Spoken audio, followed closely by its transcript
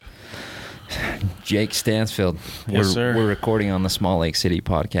Jake Stansfield. Yes, sir. We're recording on the Small Lake City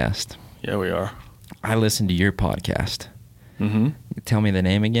podcast. Yeah, we are. I listened to your podcast. Mm-hmm. Tell me the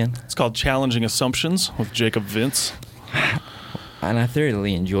name again. It's called Challenging Assumptions with Jacob Vince. And I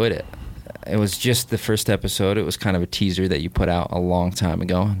thoroughly enjoyed it. It was just the first episode. It was kind of a teaser that you put out a long time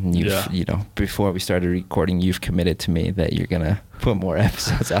ago. And you know, before we started recording, you've committed to me that you're going to put more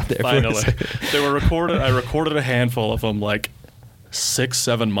episodes out there. Finally. They were recorded. I recorded a handful of them like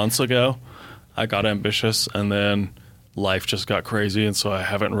 6-7 months ago. I got ambitious, and then life just got crazy, and so I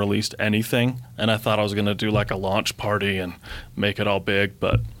haven't released anything. And I thought I was going to do like a launch party and make it all big,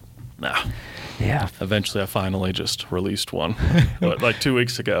 but nah. Yeah. Eventually, I finally just released one, like 2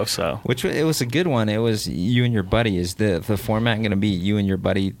 weeks ago. So, it was a good one. It was you and your buddy. Is the format going to be you and your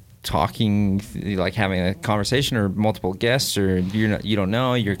buddy talking, like having a conversation, or multiple guests, or you don't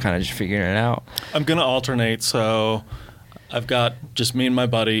know? You're kind of just figuring it out. I'm going to alternate. So, I've got just me and my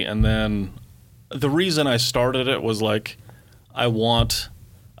buddy, and then the reason I started it was like I wanted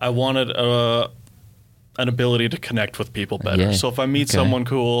an ability to connect with people better. Yeah. So if I meet someone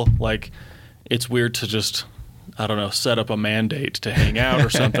cool, like, it's weird to just, I don't know, set up a mandate to hang out or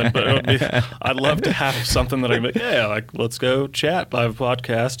something. But it would be, I'd love to have something that I can be, like, let's go chat live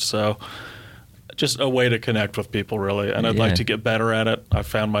podcast. So just a way to connect with people, really. And I'd like to get better at it. I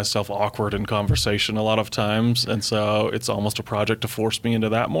found myself awkward in conversation a lot of times. And so it's almost a project to force me into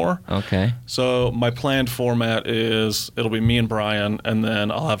that more. Okay. So my planned format is it'll be me and Brian, and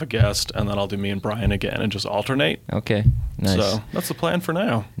then I'll have a guest, and then I'll do me and Brian again and just alternate. Okay. Nice. So that's the plan for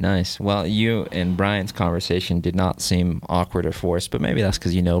now. Nice. Well, you and Brian's conversation did not seem awkward or forced, but maybe that's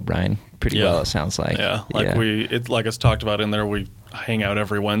because you know Brian pretty well, it sounds like. Yeah. Like it's talked about in there, we hang out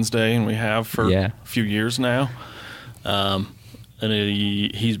every Wednesday, and we have for a few years now. And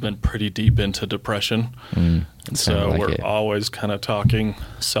he's been pretty deep into depression. So we're always kind of talking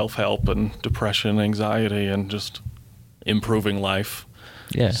self-help and depression, anxiety, and just improving life.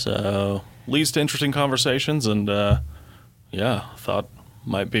 Yeah. So leads to interesting conversations, and thought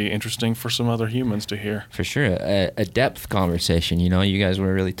might be interesting for some other humans to hear. For sure. A depth conversation. You know, you guys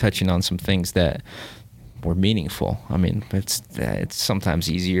were really touching on some things that were meaningful. I mean, it's sometimes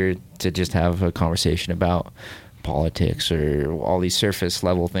easier to just have a conversation about politics or all these surface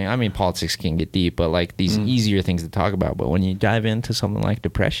level things. I mean, politics can get deep, but like these easier things to talk about. But when you dive into something like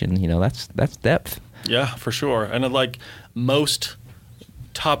depression, you know, that's depth. Yeah, for sure. And like most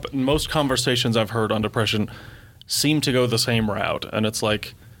conversations I've heard on depression seem to go the same route. And it's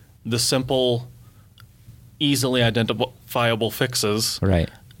like the simple, easily identifiable fixes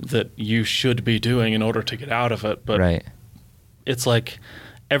that you should be doing in order to get out of it. But it's like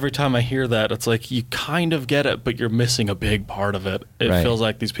every time I hear that, it's like you kind of get it, but you're missing a big part of it. It feels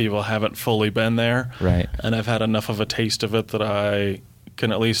like these people haven't fully been there. And I've had enough of a taste of it that I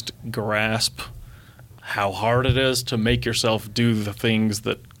can at least grasp how hard it is to make yourself do the things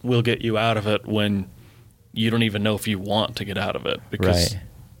that will get you out of it when you don't even know if you want to get out of it, because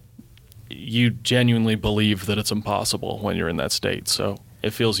you genuinely believe that it's impossible when you're in that state. So it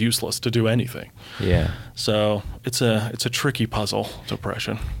feels useless to do anything. Yeah. So it's a tricky puzzle,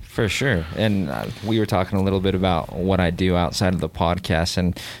 depression. For sure. And we were talking a little bit about what I do outside of the podcast,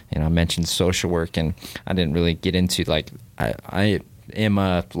 and I mentioned social work, and I didn't really get into like I am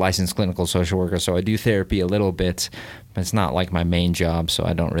a licensed clinical social worker, so I do therapy a little bit, but it's not like my main job, so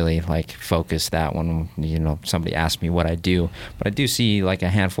I don't really like focus that when somebody asks me what I do. But I do see like a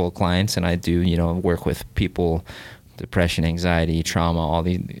handful of clients, and I do work with people, depression, anxiety, trauma, all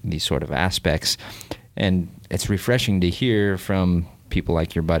these sort of aspects. And it's refreshing to hear from people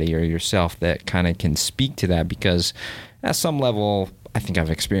like your buddy or yourself that kind of can speak to that, because at some level I think I've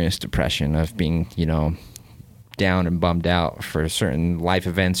experienced depression, of being down and bummed out for certain life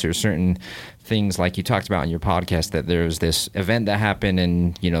events or certain things, like you talked about in your podcast, that there was this event that happened,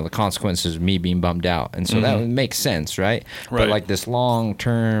 and the consequences of me being bummed out, and so that makes sense, right? But like this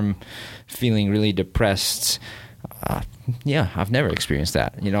long-term feeling really depressed, I've never experienced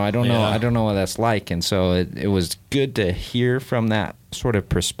that. I don't know what that's like, and so it was good to hear from that sort of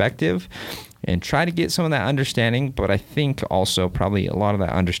perspective and try to get some of that understanding. But I think also probably a lot of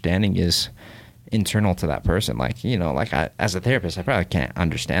that understanding is internal to that person. Like, as a therapist, I probably can't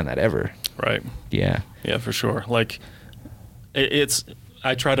understand that ever. Right. Yeah. Yeah, for sure. Like,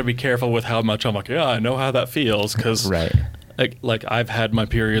 I try to be careful with how much I'm like, I know how that feels, because like I've had my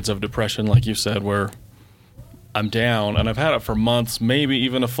periods of depression, like you said, where I'm down, and I've had it for months, maybe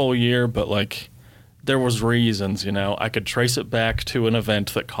even a full year, but like there was reasons, I could trace it back to an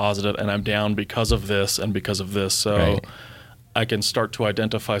event that caused it, and I'm down because of this and because of this. So I can start to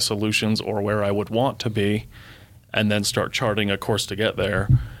identify solutions or where I would want to be, and then start charting a course to get there.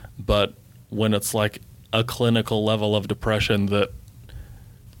 But when it's like a clinical level of depression that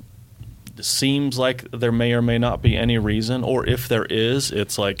seems like there may or may not be any reason, or if there is,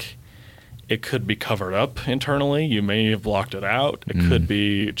 it's like it could be covered up internally. You may have blocked it out. It could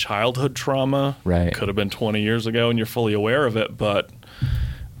be childhood trauma. Right. It could have been 20 years ago and you're fully aware of it, but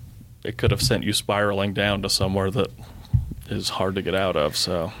it could have sent you spiraling down to somewhere that is hard to get out of.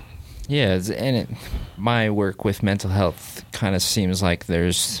 So, yeah, my work with mental health kind of seems like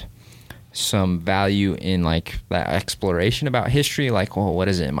there's some value in like that exploration about history, like, well, what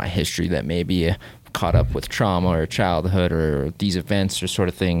is it in my history that maybe caught up with trauma or childhood or these events or sort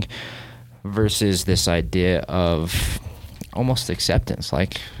of thing, versus this idea of almost acceptance,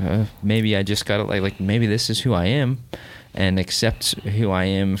 like maybe I just gotta like maybe this is who I am, and accept who I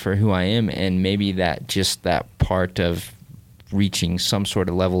am for who I am, and maybe that part of reaching some sort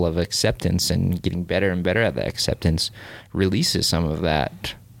of level of acceptance and getting better and better at that acceptance releases some of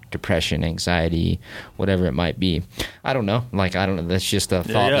that depression, anxiety, whatever it might be. I don't know. That's just a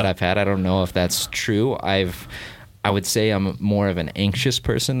thought that I've had. I don't know if that's true. I would say I'm more of an anxious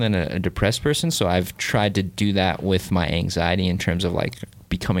person than a depressed person, so I've tried to do that with my anxiety in terms of like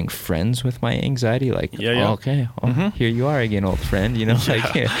becoming friends with my anxiety. Like, okay, here you are again, old friend.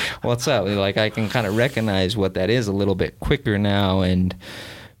 Like, what's up? Like, I can kind of recognize what that is a little bit quicker now, and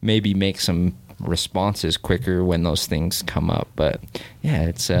maybe make some responses quicker when those things come up. But yeah,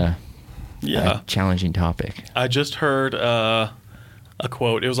 it's a challenging topic. I just heard a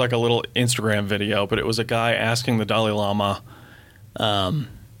quote. It was like a little Instagram video, but it was a guy asking the Dalai Lama.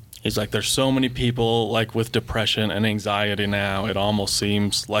 He's like, there's so many people like with depression and anxiety now. It almost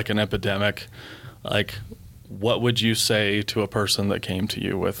seems like an epidemic. Like, what would you say to a person that came to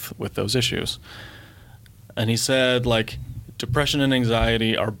you with those issues? And he said, like, depression and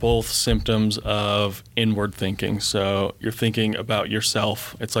anxiety are both symptoms of inward thinking. So you're thinking about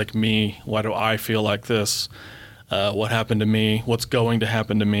yourself. It's like, me, why do I feel like this? What happened to me? What's going to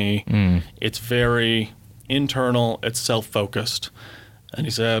happen to me? It's very internal. It's self-focused. And he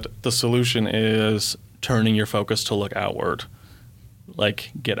said the solution is turning your focus to look outward.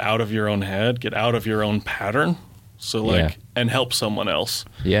 Like, get out of your own head, get out of your own pattern. So and help someone else.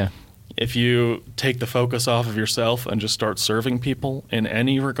 Yeah. If you take the focus off of yourself and just start serving people in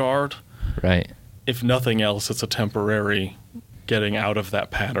any regard, right? If nothing else, it's a temporary getting out of that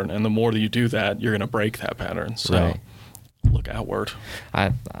pattern. And the more that you do that, you're going to break that pattern. So look outward.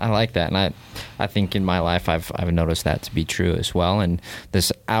 I like that. And I think in my life, I've noticed that to be true as well. And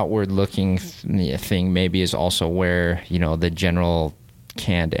this outward looking thing maybe is also where, the general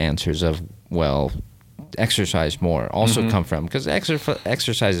canned answers of, well, exercise more also come from, because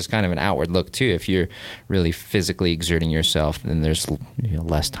exercise is kind of an outward look too. If you're really physically exerting yourself, then there's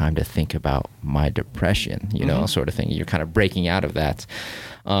less time to think about my depression, sort of thing. You're kind of breaking out of that.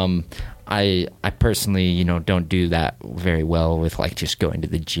 I personally, don't do that very well with like just going to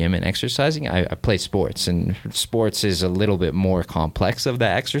the gym and exercising. I play sports, and sports is a little bit more complex of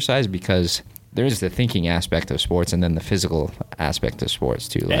that exercise, because there is the thinking aspect of sports and then the physical aspect of sports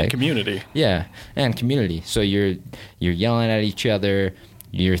too. And community. Yeah, and community. So you're yelling at each other,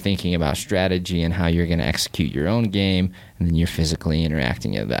 you're thinking about strategy and how you're going to execute your own game, and then you're physically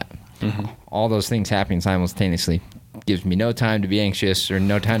interacting with that. All those things happening simultaneously gives me no time to be anxious or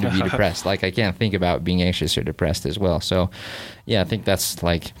no time to be depressed. Like, I can't think about being anxious or depressed as well. So, yeah, I think that's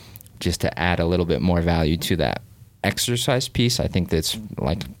like just to add a little bit more value to that exercise piece. I think that's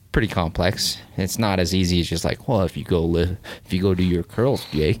like pretty complex. It's not as easy as just like, well, if you go do your curls,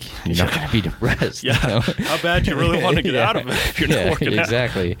 Jake, you're not going to be depressed. How bad you really want to get out of it if you're not working out.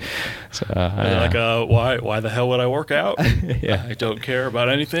 Exactly. So, why the hell would I work out? I don't care about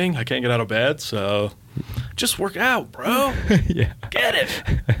anything. I can't get out of bed, so just work out, bro. Get it.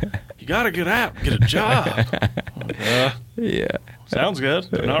 You got to get out, get a job. Sounds good.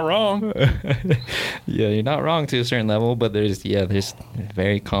 You're not wrong. You're not wrong to a certain level, but there's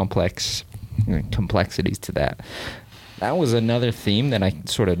very complexities to that. That was another theme that I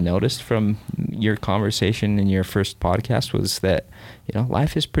sort of noticed from your conversation in your first podcast, was that,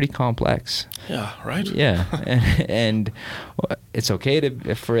 life is pretty complex. Yeah, right? Yeah. and it's okay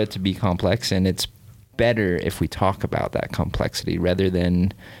for it to be complex, and it's better if we talk about that complexity rather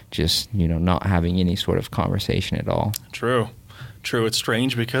than just, not having any sort of conversation at all. True. It's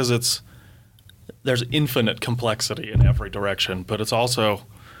strange because there's infinite complexity in every direction, but it's also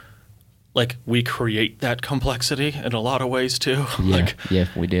like we create that complexity in a lot of ways too. Yeah,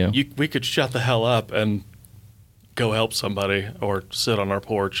 we do. We could shut the hell up and go help somebody or sit on our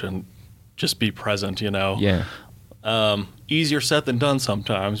porch and just be present, Yeah. Easier said than done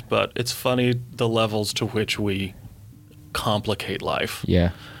sometimes, but it's funny the levels to which we complicate life.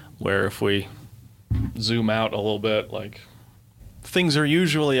 Yeah. where if we zoom out a little bit, like, things are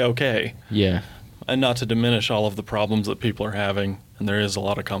usually okay. Yeah. And not to diminish all of the problems that people are having, and there is a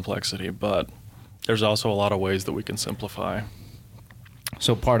lot of complexity, but there's also a lot of ways that we can simplify.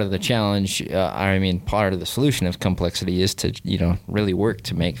 So part of the challenge, part of the solution of complexity is to, really work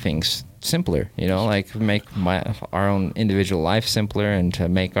to make things simpler, like make our own individual life simpler, and to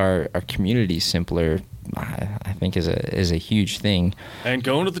make our communities simpler, I think is a huge thing. And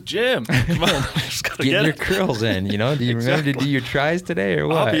going to the gym. Come on. Just gotta get your curls in, Do you remember to do your tries today or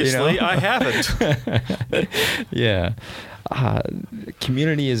what? Obviously, I haven't. Yeah.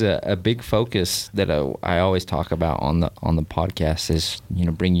 Community is a big focus that I always talk about on the podcast, is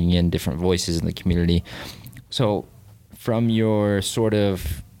bringing in different voices in the community. So from your sort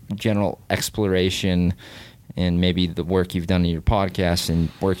of general exploration and maybe the work you've done in your podcast and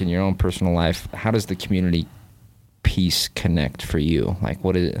work in your own personal life, how does the community piece connect for you? Like,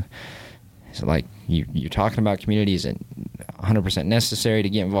 what is it like you're talking about community? Is it 100% necessary to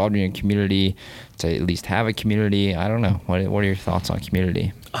get involved in your community, to at least have a community? I don't know. What are your thoughts on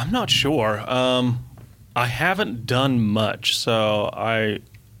community? I'm not sure. I haven't done much. So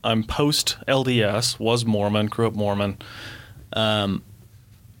I'm post LDS, was Mormon, grew up Mormon.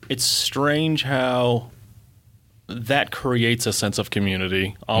 It's strange how that creates a sense of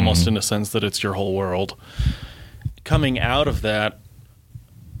community, almost in a sense that it's your whole world. Coming out of that,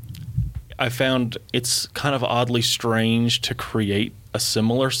 I found it's kind of oddly strange to create a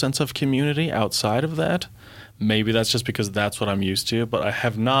similar sense of community outside of that. Maybe that's just because that's what I'm used to, but I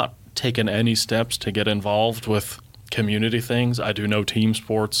have not taken any steps to get involved with community things. I do no team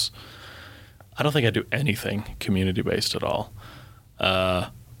sports. I don't think I do anything community-based at all.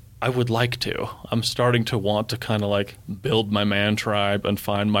 I would like to. I'm starting to want to kind of like build my man tribe and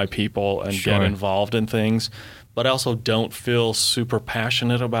find my people and get involved in things. But I also don't feel super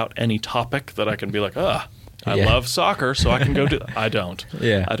passionate about any topic that I can be like, I love soccer, so I can go do that. I don't.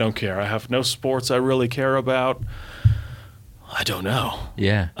 Yeah. I don't care. I have no sports I really care about. I don't know.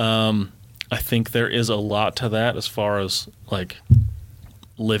 Yeah. I think there is a lot to that as far as like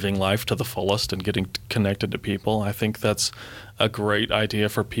living life to the fullest and getting connected to people. I think that's a great idea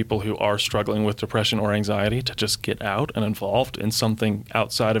for people who are struggling with depression or anxiety, to just get out and involved in something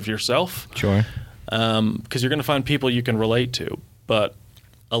outside of yourself. Sure. Because you're going to find people you can relate to. But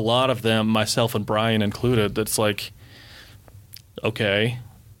a lot of them, myself and Brian included, that's like, okay,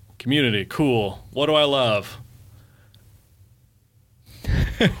 community, cool. What do I love?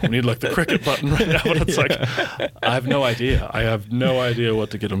 We need like the cricket button right now, but it's like, I have no idea. I have no idea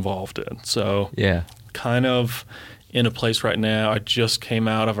what to get involved in. So kind of in a place right now. I just came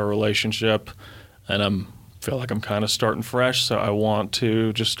out of a relationship, and I feel like I'm kind of starting fresh, so I want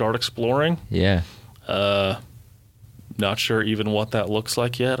to just start exploring. Yeah. Not sure even what that looks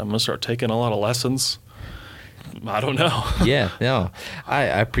like yet. I'm going to start taking a lot of lessons. I don't know. Yeah, no. I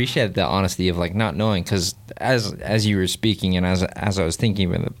appreciate the honesty of like not knowing, because as you were speaking and as I was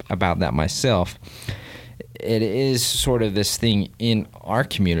thinking about that myself, it is sort of this thing in our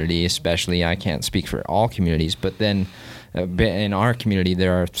community, especially. I can't speak for all communities, but then in our community,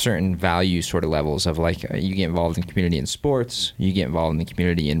 there are certain value sort of levels of like you get involved in community in sports, you get involved in the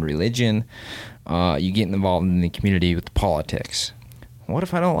community in religion, you get involved in the community with politics. What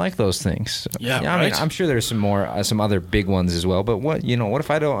if I don't like those things? Yeah, right. I mean, I'm sure there's some other big ones as well. But what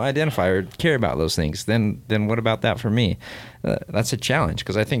if I don't identify or care about those things? Then what about that for me? That's a challenge,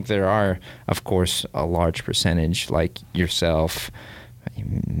 because I think there are, of course, a large percentage like yourself,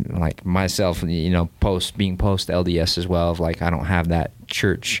 like myself, being post LDS as well. Of like I don't have that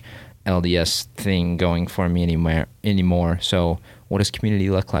church LDS thing going for me anymore. So what does community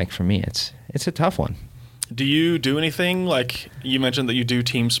look like for me? It's a tough one. Do you do anything, like you mentioned that you do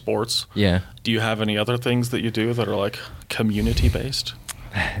team sports? Yeah. Do you have any other things that you do that are like community-based?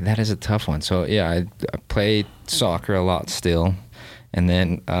 That is a tough one. So, yeah, I play soccer a lot still. And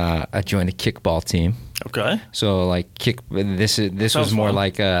then I joined a kickball team. Okay. So, like, this was more fun.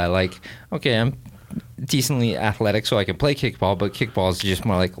 like, okay, I'm decently athletic, so I can play kickball, but kickball is just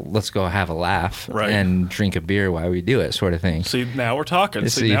more like, let's go have a laugh and drink a beer while we do it, sort of thing. See, now we're talking.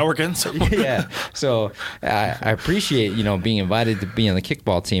 See, now we're getting somewhere. Yeah. So I appreciate, being invited to be on the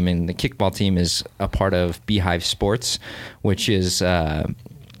kickball team, and the kickball team is a part of Beehive Sports, which is a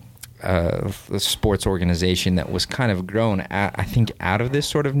sports organization that was kind of grown, I think, out of this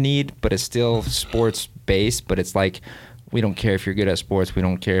sort of need, but it's still sports-based, but it's like, we don't care if you're good at sports. We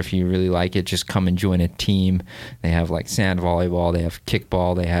don't care if you really like it. Just come and join a team. They have like sand volleyball. They have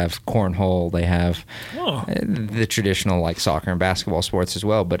kickball. They have cornhole. They have the traditional like soccer and basketball sports as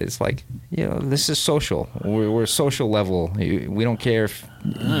well. But it's like, this is social. We're social level. We don't care if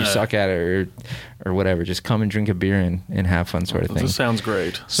you suck at it or whatever. Just come and drink a beer and have fun, sort of thing. This sounds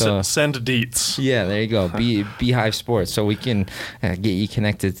great. So send deets. Yeah, there you go. Beehive Sports. So we can get you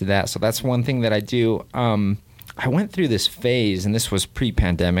connected to that. So that's one thing that I do. I went through this phase, and this was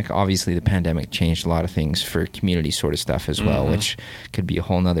pre-pandemic. Obviously, the pandemic changed a lot of things for community sort of stuff as well, which could be a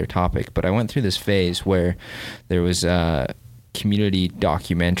whole nother topic. But I went through this phase where there was community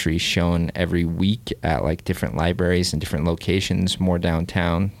documentaries shown every week at like different libraries and different locations, more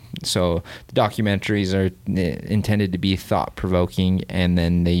downtown. So the documentaries are intended to be thought-provoking, and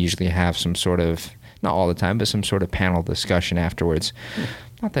then they usually have some sort of, not all the time, but some sort of panel discussion afterwards.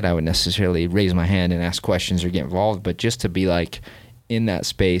 Not that I would necessarily raise my hand and ask questions or get involved, but just to be like in that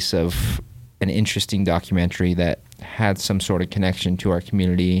space of an interesting documentary that had some sort of connection to our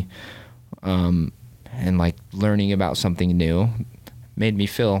community, and like learning about something new made me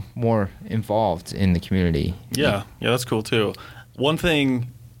feel more involved in the community. Yeah, that's cool too. One thing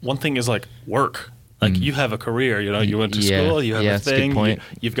is like work. Like you have a career, you went to school, you have a thing,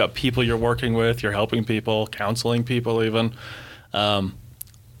 you've got people you're working with, you're helping people, counseling people even.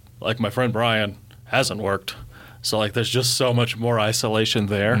 Like my friend Brian hasn't worked. So like there's just so much more isolation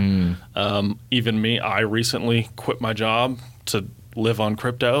there. Even me, I recently quit my job to live on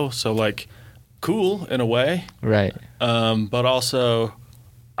crypto. So like cool in a way. Right. But also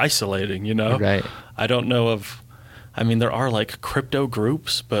isolating, Right. I don't know there are like crypto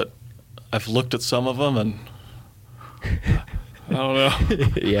groups, but I've looked at some of them and I don't know.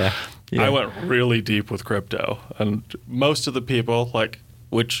 Yeah. I went really deep with crypto, and most of the people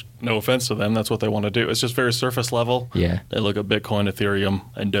which no offense to them, that's what they want to do. It's just very surface level. Yeah. They look at Bitcoin, Ethereum,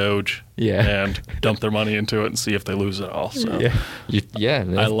 and Doge, and dump their money into it and see if they lose it all. So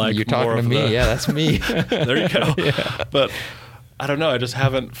I like you're talking more to me. Yeah, that's me. There you go. Yeah. But I don't know. I just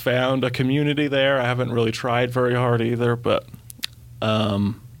haven't found a community there. I haven't really tried very hard either. But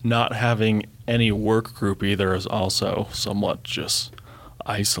not having any work group either is also somewhat just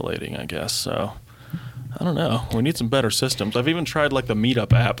isolating, I guess. So I don't know. We need some better systems. I've even tried like the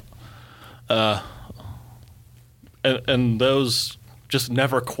Meetup app, and those just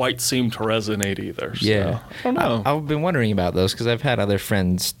never quite seem to resonate either. So, yeah, I don't know. I've been wondering about those because I've had other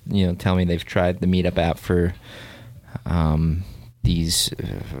friends, tell me they've tried the Meetup app for these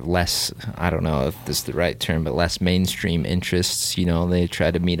less, I don't know if this is the right term, but less mainstream interests. They try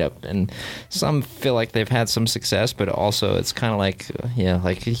to meet up, and some feel like they've had some success, but also it's kind of like,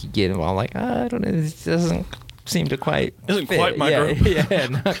 like you get involved, like, I don't know, it doesn't seem to quite isn't fit. Quite my group. Yeah,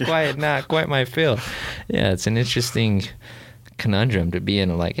 not quite my feel. Yeah, it's an interesting conundrum to be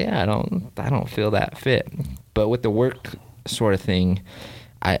in. Like, I don't feel that fit. But with the work sort of thing,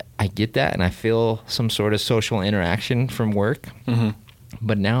 I get that, and I feel some sort of social interaction from work.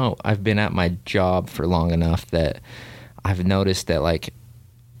 But now I've been at my job for long enough that I've noticed that, like,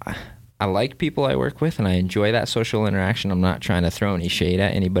 I like people I work with, and I enjoy that social interaction. I'm not trying to throw any shade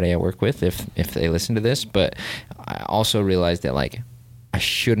at anybody I work with if they listen to this, but I also realize that, like, I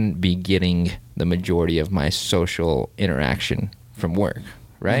shouldn't be getting the majority of my social interaction from work,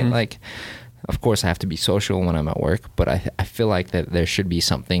 right? Like, of course, I have to be social when I'm at work, but I feel like that there should be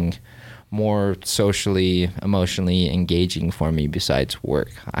something more socially, emotionally engaging for me besides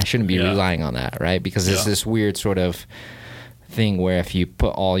work. I shouldn't be relying on that, right? Because it's this weird sort of thing where if you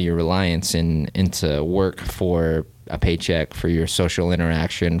put all your reliance into work for a paycheck, for your social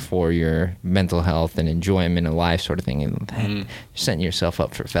interaction, for your mental health and enjoyment in life sort of thing, you're setting yourself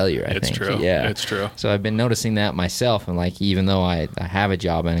up for failure, I think. It's true. Yeah. It's true. So I've been noticing that myself, and like, even though I have a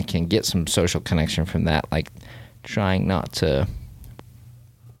job and I can get some social connection from that, like trying not to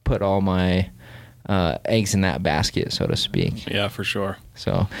put all my eggs in that basket, so to speak. Yeah, for sure.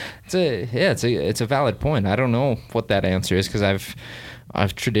 So it's a valid point. I don't know what that answer is, because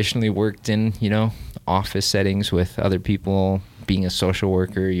I've traditionally worked in, office settings with other people. Being a social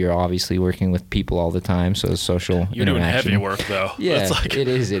worker, you're obviously working with people all the time, so social You're doing heavy work, though. Yeah, it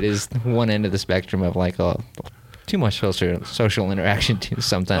is one end of the spectrum of like too much social interaction too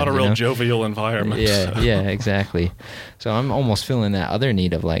sometimes. Not a real jovial environment. Yeah, exactly. So I'm almost feeling that other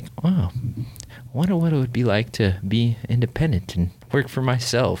need of like, wow, wonder what it would be like to be independent and work for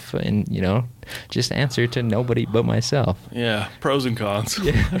myself and, just answer to nobody but myself. Yeah, pros and cons.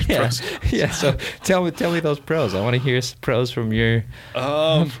 Yeah. So tell me those pros. I want to hear pros from your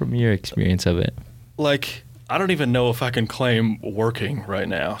experience of it. Like, I don't even know if I can claim working right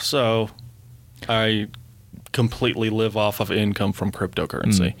now. So I completely live off of income from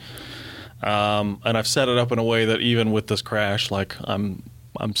cryptocurrency. And I've set it up in a way that even with this crash, like I'm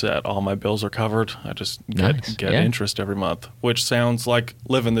set. All my bills are covered. I just get interest every month, which sounds like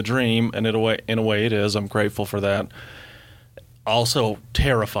living the dream, and in a way it is. I'm grateful for that. also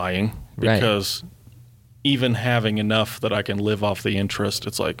terrifying because even having enough that I can live off the interest,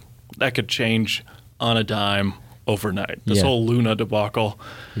 it's like that could change on a dime overnight. This whole Luna debacle,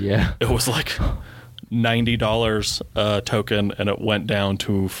 it was like $90 a token, and it went down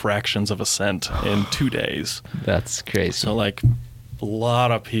to fractions of a cent in 2 days. That's crazy. So like a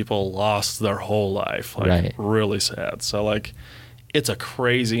lot of people lost their whole life, like really sad. So like it's a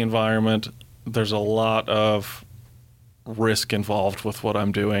crazy environment. There's a lot of risk involved with what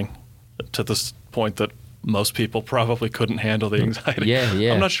I'm doing, to this point that most people probably couldn't handle the anxiety.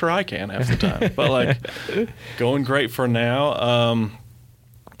 I'm not sure I can half the time, but like going great for now.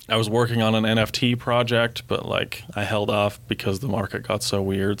 I was working on an NFT project, but like I held off because the market got so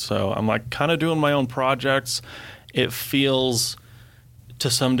weird. So I'm like kind of doing my own projects. It feels to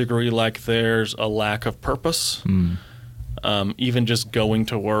some degree like there's a lack of purpose. Even just going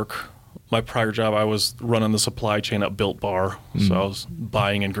to work. My prior job, I was running the supply chain at Built Bar, so I was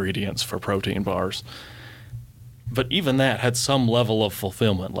buying ingredients for protein bars. But even that had some level of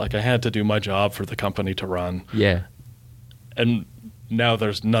fulfillment. Like I had to do my job for the company to run. And now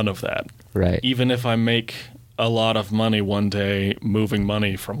there's none of that. Even if I make a lot of money one day moving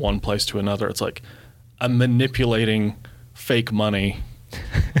money from one place to another, it's like I'm manipulating fake money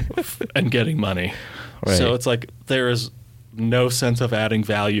and getting money. So it's like there is no sense of adding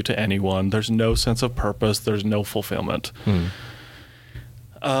value to anyone. There's no sense of purpose. There's no fulfillment.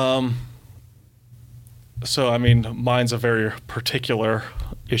 So, I mean, mine's a very particular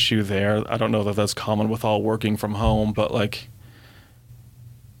issue there. I don't know that that's common with all working from home, but like,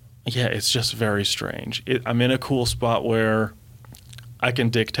 it's just very strange. I'm in a cool spot where I can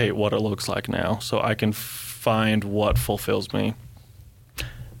dictate what it looks like now, so I can find what fulfills me.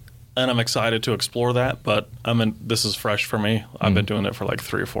 And I'm excited to explore that, but this is fresh for me. I've been doing it for like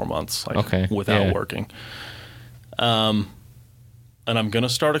 3 or 4 months, without working. And I'm going to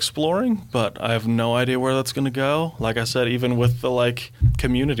start exploring, but I have no idea where that's going to go. Like I said, even with the like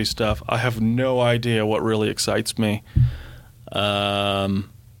community stuff, I have no idea what really excites me. I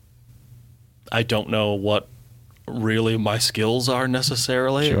don't know what really my skills are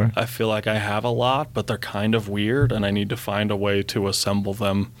necessarily. I feel like I have a lot, but they're kind of weird, and I need to find a way to assemble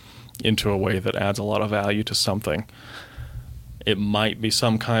them into a way that adds a lot of value to something. It might be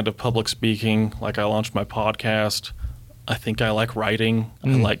some kind of public speaking, like I launched my podcast. I think I like writing, I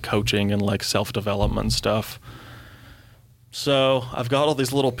like coaching, and like self-development stuff. So I've got all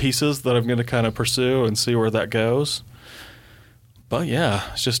these little pieces that I'm going to kind of pursue and see where that goes. But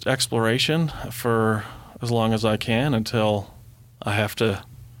yeah, it's just exploration for as long as I can until I have to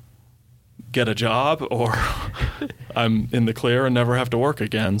get a job or I'm in the clear and never have to work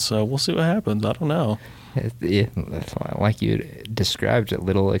again. So we'll see what happens. I don't know. Yeah, like you described, a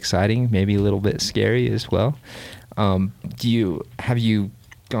little exciting, maybe a little bit scary as well. Have you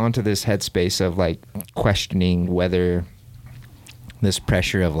gone to this headspace of like questioning whether this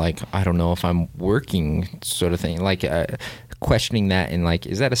pressure of like, I don't know if I'm working sort of thing, like questioning that, and like,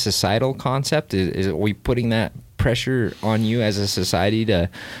 is that a societal concept? Are we putting that pressure on you as a society to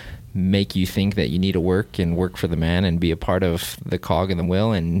make you think that you need to work and work for the man and be a part of the cog in the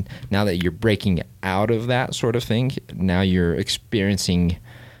wheel? And now that you're breaking out of that sort of thing, now you're experiencing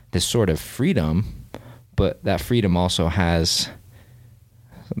this sort of freedom, but that freedom also has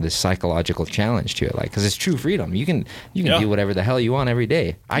this psychological challenge to it, like, because it's true freedom. You can do whatever the hell you want every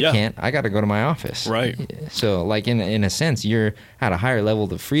day. I can't. I got to go to my office. So like in a sense, you're at a higher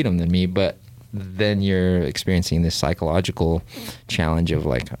level of freedom than me, but then you're experiencing this psychological challenge of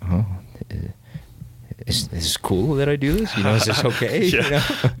like, oh, is this cool that I do this? You know, is this okay? You know?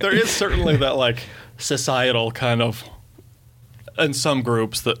 There is certainly that like societal kind of, and some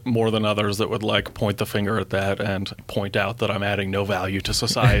groups that more than others that would like point the finger at that and point out that I'm adding no value to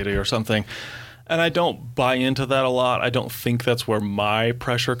society or something. And I don't buy into that a lot. I don't think that's where my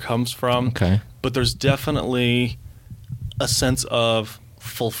pressure comes from. Okay. But there's definitely a sense of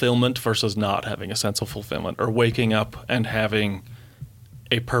fulfillment versus not having a sense of fulfillment, or waking up and having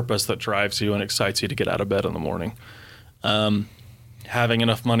a purpose that drives you and excites you to get out of bed in the morning. Having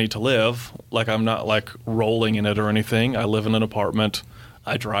enough money to live, like I'm not like rolling in it or anything. I live in an apartment.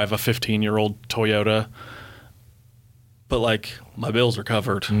 I drive a 15-year-old Toyota, but like my bills are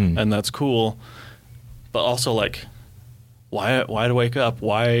covered and that's cool. But also like, why to wake up?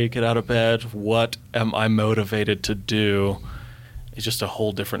 Why get out of bed? What am I motivated to do? It's just a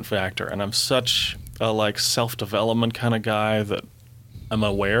whole different factor. And I'm such a like self-development kind of guy that I'm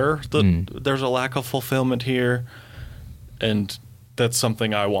aware that there's a lack of fulfillment here, and that's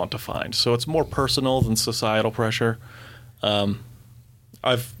something I want to find. So it's more personal than societal pressure.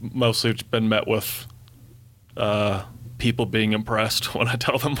 I've mostly been met with people being impressed when I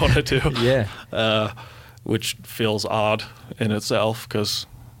tell them what I do. Yeah. Which feels odd in itself because,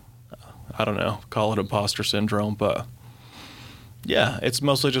 I don't know, call it imposter syndrome. But yeah, it's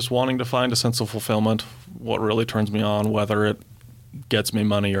mostly just wanting to find a sense of fulfillment, what really turns me on, whether it gets me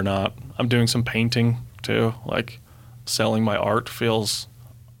money or not. I'm doing some painting too. Like selling my art feels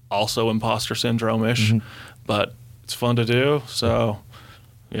also imposter syndrome-ish, but it's fun to do. So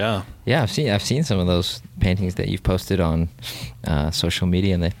yeah. Yeah, I've seen some of those paintings that you've posted on social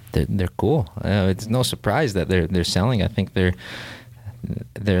media, and they're cool. It's no surprise that they're selling. I think they're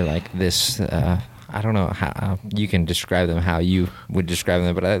like this. I don't know how you can describe them, how you would describe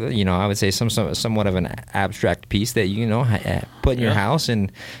them, but I would say somewhat of an abstract piece that put in your house,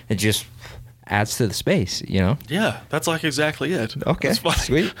 and it just adds to the space. Yeah, that's like exactly it. Okay, that's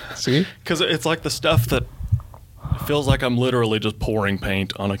funny. Sweet. Because it's like the stuff that feels like I'm literally just pouring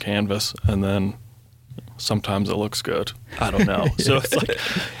paint on a canvas, and then sometimes it looks good. I don't know. So it's like,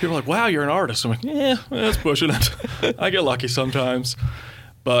 people are like, wow, you're an artist. I'm like, yeah, that's pushing it. I get lucky sometimes.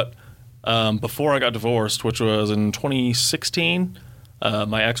 But before I got divorced, which was in 2016,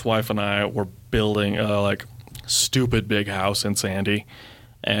 my ex-wife and I were building a stupid big house in Sandy.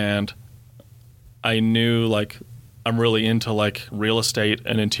 And I knew I'm really into real estate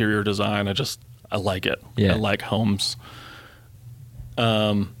and interior design. I like it. Yeah. I like homes.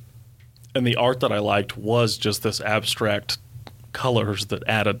 And the art that I liked was just this abstract colors that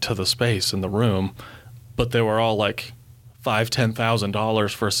added to the space in the room, but they were all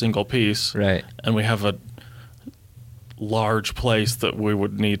 $5,000-$10,000 for a single piece. Right. And we have a large place that we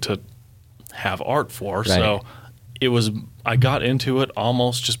would need to have art for. Right. So I got into it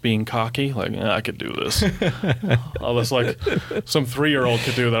almost just being cocky, I could do this. All this some 3-year-old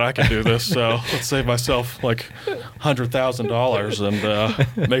could do that, I could do this. So let's save myself $100,000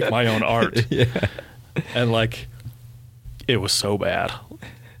 and make my own art. Yeah. And it was so bad.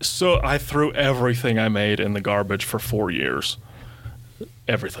 So I threw everything I made in the garbage for 4 years.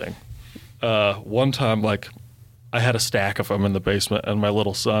 Everything. One time, I had a stack of them in the basement, and my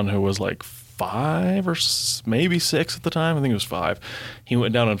little son, who was 5 or maybe 6 at the time, I think it was 5, he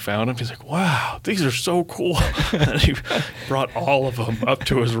went down and found them. He's like, wow, these are so cool. And he brought all of them up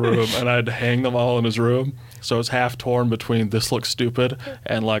to his room, and I had to hang them all in his room. So it's half torn between this looks stupid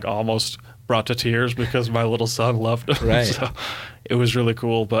and almost brought to tears because my little son loved them. Right. So it was really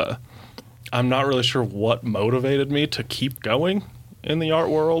cool, but I'm not really sure what motivated me to keep going in the art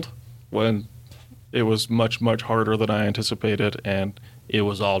world when it was much, much harder than I anticipated, and it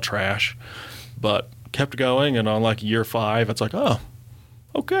was all trash. But kept going, and on year 5, it's oh,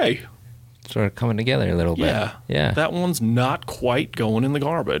 okay. Sort of coming together a little bit. Yeah. That one's not quite going in the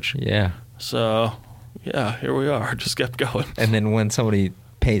garbage. Yeah. So, yeah, here we are. Just kept going. And then when somebody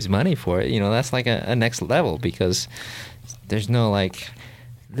pays money for it, that's a next level, because there's no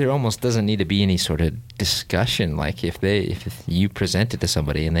there almost doesn't need to be any sort of discussion. If you present it to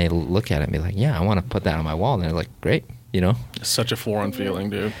somebody and they look at it and be like, yeah, I want to put that on my wall, and they're like, great. It's such a foreign feeling,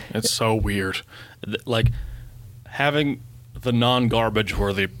 dude. It's so weird. Having the non-garbage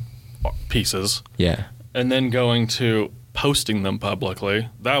worthy pieces. Yeah. And then going to posting them publicly.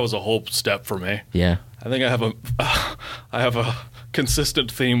 That was a whole step for me. Yeah. I think I have a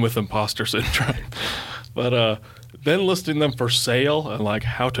consistent theme with imposter syndrome. But then listing them for sale and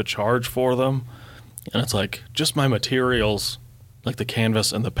how to charge for them. And it's just my materials, the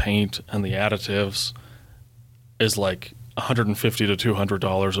canvas and the paint and the additives, is $150 to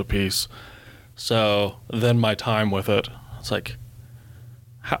 $200 a piece. So then my time with it, it's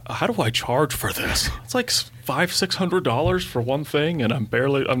how do I charge for this? It's $500-$600 for one thing, and I'm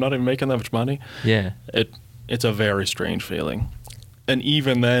not even making that much money. Yeah. It's a very strange feeling. And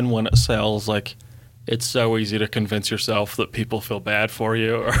even then when it sells, it's so easy to convince yourself that people feel bad for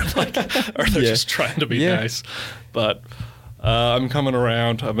you, or they're just trying to be nice. But I'm coming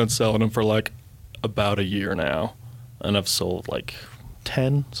around. I've been selling them for about a year now, and I've sold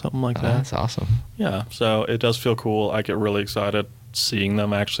 10, something like that. That's awesome. Yeah, so it does feel cool. I get really excited seeing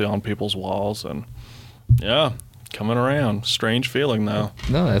them actually on people's walls, and yeah, coming around. Strange feeling though.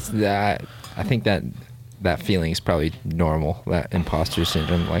 No, I think that feeling is probably normal, that imposter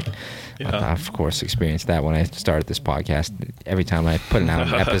syndrome. I, of course, experienced that when I started this podcast. Every time I put out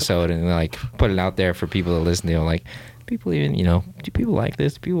an episode and put it out there for people to listen to, people even, do people like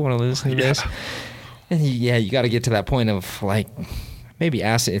this? Do people want to listen to this? And you got to get to that point of maybe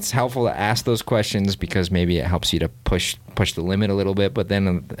ask. It's helpful to ask those questions because maybe it helps you to push the limit a little bit. But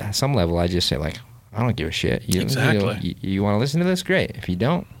then at some level, I just say I don't give a shit. Exactly. You want to listen to this? Great. If you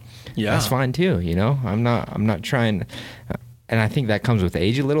don't, that's fine too. I'm not trying. And I think that comes with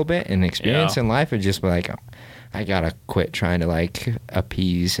age a little bit and experience in life. It's just I gotta quit trying to like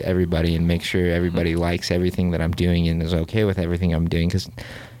appease everybody and make sure everybody likes everything that I'm doing and is okay with everything I'm doing, because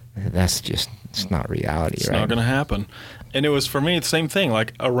that's just, it's not reality. It's right? not going to happen. And it was, for me, the same thing.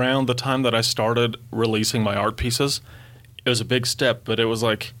 Like, around the time that I started releasing my art pieces, it was a big step, but it was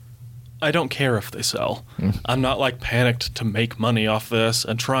like, I don't care if they sell. I'm not like panicked to make money off this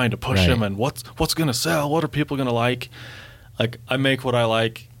and trying to push them and what's going to sell, what are people going to like. Like, I make what I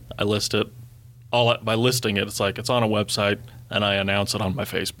like, I list it. By listing it, it's like it's on a website and I announce it on my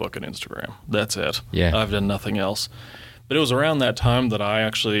Facebook and Instagram. That's it. Yeah. I've done nothing else. But it was around that time that I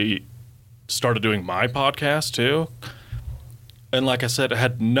actually started doing my podcast too. And like I said, it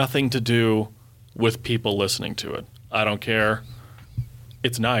had nothing to do with people listening to it. I don't care.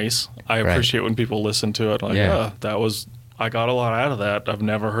 It's nice. I appreciate when people listen to it. Like, I got a lot out of that. I've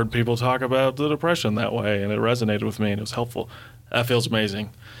never heard people talk about the depression that way, and it resonated with me, and it was helpful. That feels amazing.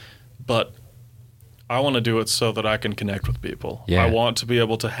 But I want to do it so that I can connect with people. Yeah. I want to be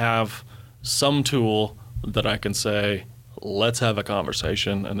able to have some tool that I can say, let's have a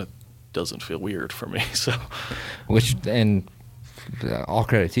conversation, and it doesn't feel weird for me. So, and all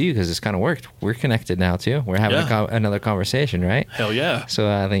credit to you, because it's kind of worked. We're connected now too. We're having another conversation, right? Hell yeah. So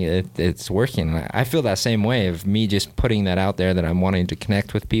I think it's working. I feel that same way of me just putting that out there that I'm wanting to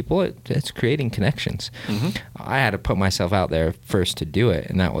connect with people. It's creating connections. I had to put myself out there first to do it,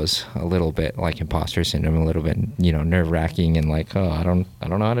 and that was a little bit like imposter syndrome, a little bit, nerve wracking, and like, oh, I don't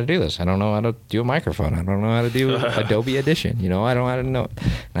know how to do this. I don't know how to do a microphone. I don't know how to do Adobe Audition. I don't know how to know.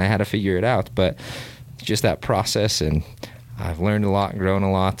 And I had to figure it out, but just that process, and I've learned a lot, grown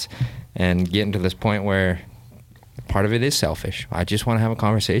a lot, and getting to this point where part of it is selfish. I just want to have a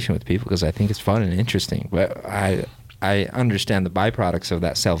conversation with people because I think it's fun and interesting. But I understand the byproducts of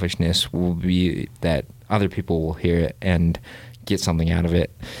that selfishness will be that other people will hear it and get something out of it,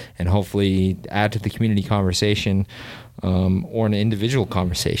 and hopefully add to the community conversation, or an individual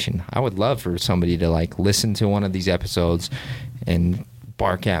conversation. I would love for somebody to like listen to one of these episodes and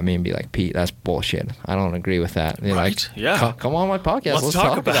bark at me and be like, Pete, that's bullshit. I don't agree with that. You're like, come on my podcast. Let's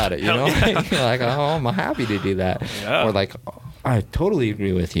talk about it. Like, oh, I'm happy to do that. Yeah. Or like, I totally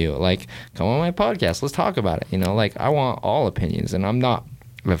agree with you. Like, come on my podcast. Let's talk about it. Like, I want all opinions, and I'm not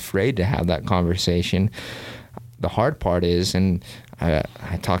afraid to have that conversation. The hard part is, and I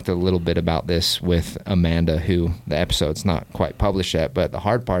talked a little bit about this with Amanda, who the episode's not quite published yet, but the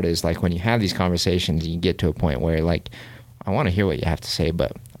hard part is like when you have these conversations, you get to a point where like, I want to hear what you have to say,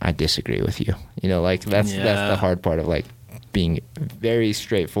 but I disagree with you. Like that's the hard part of like being very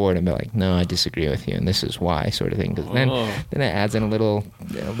straightforward and be like, no, I disagree with you, and this is why, sort of thing. Because then it adds in a little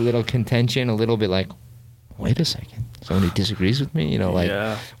contention, a little bit like, wait a second, somebody disagrees with me,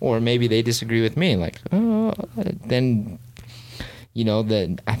 or maybe they disagree with me, like, oh, then.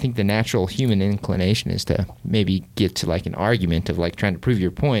 I think the natural human inclination is to maybe get to like an argument of like trying to prove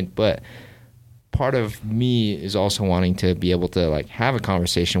your point, but part of me is also wanting to be able to like have a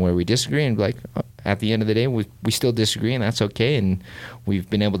conversation where we disagree and like at the end of the day we still disagree, and that's okay, and we've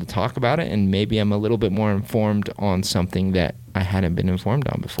been able to talk about it, and maybe I'm a little bit more informed on something that I hadn't been informed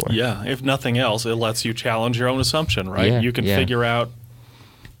on before. Yeah, if nothing else, it lets you challenge your own assumption, right? You can figure out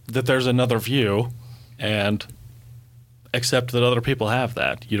that there's another view and accept that other people have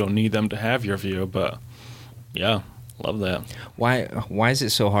that. You don't need them to have your view, but yeah. Love that. Why is it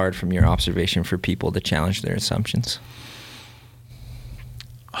so hard from your observation for people to challenge their assumptions?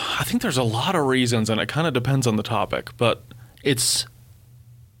 I think there's a lot of reasons, and it kind of depends on the topic, but it's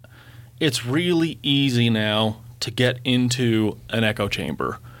really easy now to get into an echo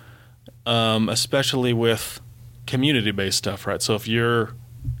chamber, especially with community-based stuff, right? So if you're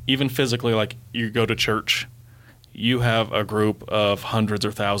even physically, like you go to church, you have a group of hundreds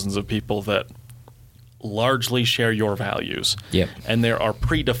or thousands of people that largely share your values. Yep. And there are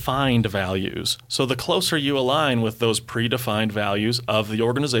predefined values. So the closer you align with those predefined values of the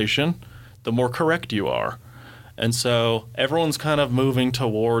organization, the more correct you are. And so everyone's kind of moving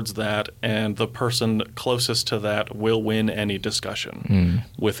towards that, and the person closest to that will win any discussion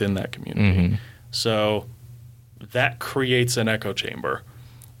within that community. So that creates an echo chamber.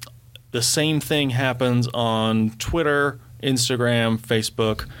 The same thing happens on Twitter, Instagram,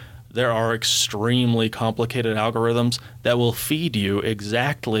 Facebook. There are extremely complicated algorithms that will feed you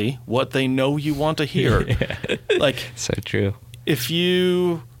exactly what they know you want to hear. Like, so true. If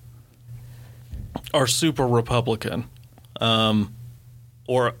you are super Republican,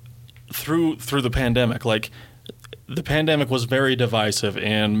 or through the pandemic, like the pandemic was very divisive,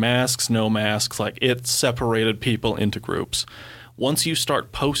 and masks, no masks, like it separated people into groups. Once you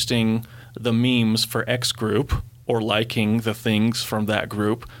start posting the memes for X group or liking the things from that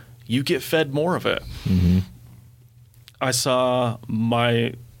group, you get fed more of it. I saw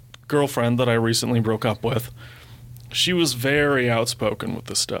my girlfriend that I recently broke up with. She was very outspoken with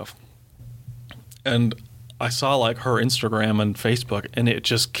this stuff. And I saw like her Instagram and Facebook, and it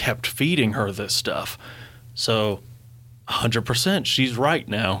just kept feeding her this stuff. So 100% she's right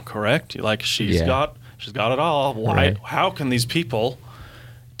now, correct? Like she's got it all. Why? Right. How can these people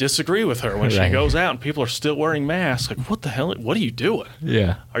disagree with her when she goes out and people are still wearing masks? Like, what the hell? What are you doing?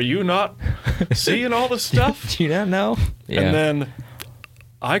 Yeah. Are you not seeing all this stuff? Do you not know? Yeah. And then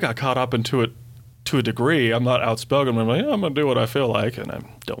I got caught up into it to a degree. I'm not outspoken. I'm like, I'm going to do what I feel like, and I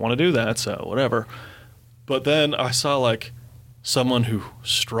don't want to do that, so whatever. But then I saw like someone who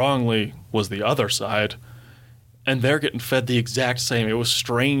strongly was the other side, and they're getting fed the exact same. It was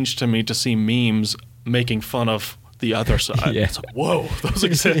strange to me to see memes making fun of the other side. It's like, whoa, those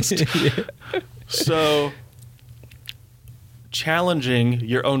exist. So challenging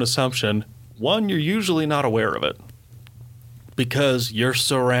your own assumption, one, you're usually not aware of it because you're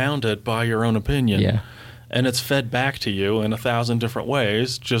surrounded by your own opinion. Yeah. And it's fed back to you in 1,000 different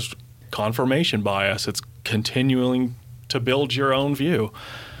ways, just confirmation bias. It's continuing to build your own view.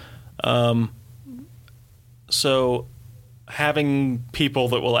 So having people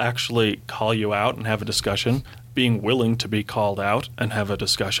that will actually call you out and have a discussion, being willing to be called out and have a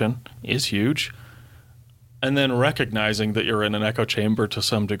discussion is huge. And then recognizing that you're in an echo chamber to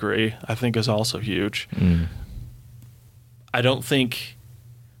some degree, I think is also huge. I don't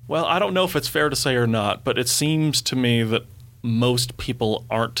know if it's fair to say or not, but it seems to me that most people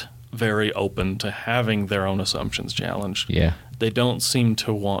aren't very open to having their own assumptions challenged. Yeah. They don't seem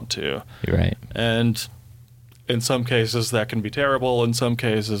to want to. You're right. And in some cases that can be terrible. In some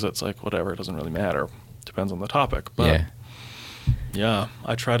cases it's like, whatever, it doesn't really matter. Depends on the topic. But yeah,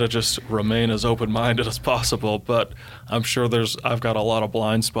 I try to just remain as open-minded as possible, but I'm sure I've got a lot of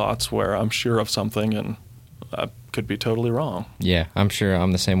blind spots where I'm sure of something and I could be totally wrong. Yeah, I'm sure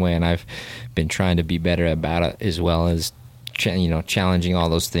I'm the same way, and I've been trying to be better about it, as well as challenging all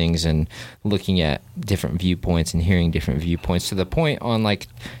those things and looking at different viewpoints and hearing different viewpoints, to the point on like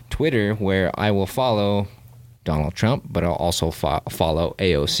Twitter where I will follow Donald Trump, but I'll also follow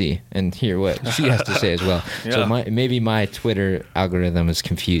AOC and hear what she has to say as well. So maybe my Twitter algorithm is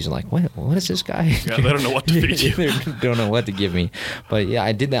confused. Like, what is this guy? Yeah, they don't know what to feed you. They don't know what to give me. But yeah,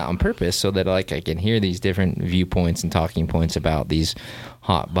 I did that on purpose so that like I can hear these different viewpoints and talking points about these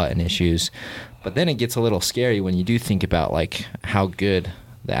hot button issues. But then it gets a little scary when you do think about like how good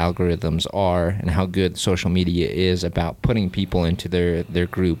the algorithms are and how good social media is about putting people into their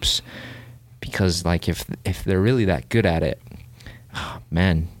groups. Because like if they're really that good at it, oh,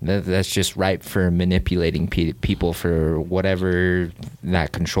 man, that's just ripe for manipulating people for whatever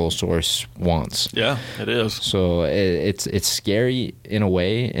that control source wants. Yeah, it is. So it's scary in a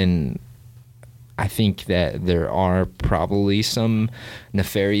way, and I think that there are probably some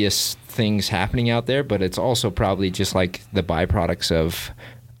nefarious things happening out there, but it's also probably just like the byproducts of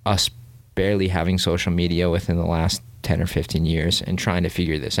us barely having social media within the last 10 or 15 years and trying to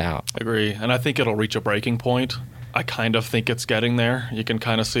figure this out. I agree. And I think it'll reach a breaking point. I kind of think it's getting there. You can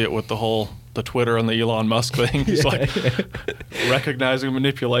kind of see it with the Twitter and the Elon Musk thing. He's like recognizing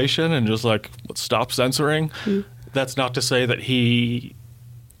manipulation and just like, stop censoring. That's not to say that he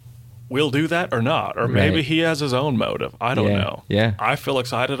will do that or not. Or maybe he has his own motive. I don't know. Yeah. I feel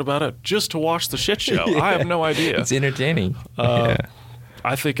excited about it just to watch the shit show. I have no idea. It's entertaining.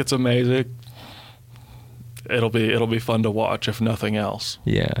 I think it's amazing. It'll be fun to watch, if nothing else.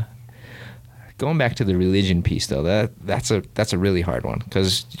 Yeah. Going back to the religion piece, though, that's a really hard one,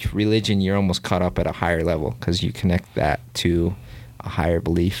 because religion, you're almost caught up at a higher level because you connect that to a higher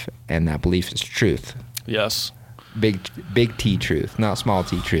belief, and that belief is truth. Yes. Big T truth, not small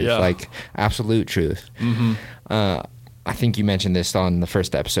T truth, like absolute truth. Mm-hmm. I think you mentioned this on the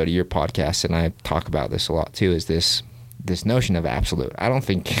first episode of your podcast, and I talk about this a lot too, is this notion of absolute. I don't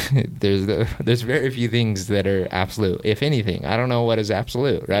think there's very few things that are absolute. If anything, I don't know what is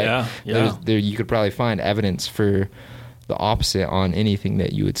absolute, right? Yeah. You could probably find evidence for the opposite on anything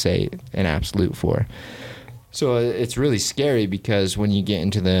that you would say an absolute for. So it's really scary, because when you get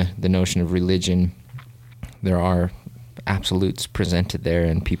into the notion of religion, there are absolutes presented there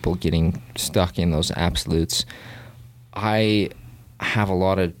and people getting stuck in those absolutes. I have a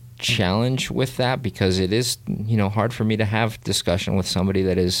lot of challenge with that, because it is hard for me to have discussion with somebody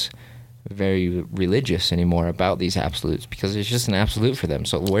that is very religious anymore about these absolutes, because it's just an absolute for them.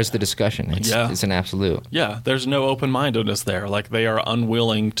 So where's the discussion? It's an absolute. Yeah, there's no open-mindedness there. Like, they are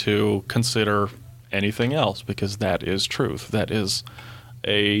unwilling to consider anything else, because that is truth. That is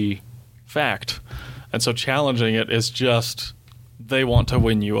a fact. And so challenging it is just, they want to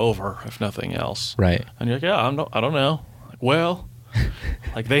win you over, if nothing else. Right. And you're like, I don't know. like, well,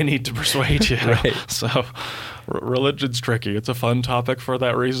 like they need to persuade you. Right. So religion's tricky. It's a fun topic for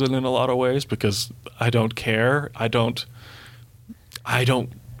that reason in a lot of ways, because I don't care. I don't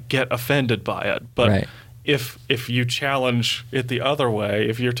get offended by it. But right. if you challenge it the other way,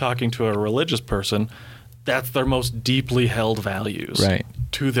 if you're talking to a religious person, that's their most deeply held values right.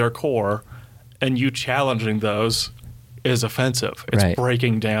 to their core, and you challenging those is offensive. It's right.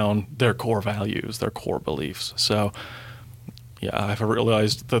 breaking down their core values, their core beliefs. So yeah, I've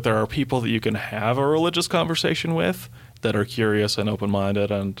realized that there are people that you can have a religious conversation with that are curious and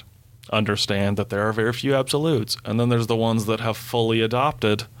open-minded and understand that there are very few absolutes. And then there's the ones that have fully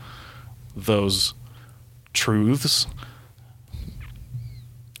adopted those truths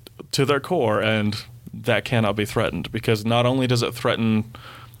to their core, and that cannot be threatened, because not only does it threaten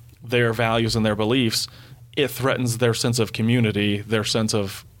their values and their beliefs, it threatens their sense of community, their sense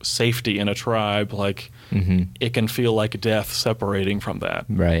of safety in a tribe. Like, it can feel like death separating from that.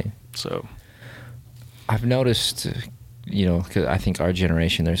 Right. So I've noticed, because I think our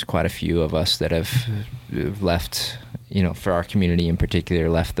generation, there's quite a few of us that have left, for our community in particular,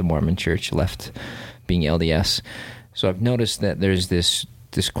 left the Mormon Church, left being LDS. So I've noticed that there's this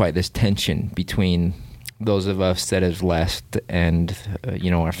tension between those of us that have left and,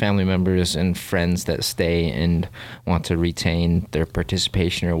 our family members and friends that stay and want to retain their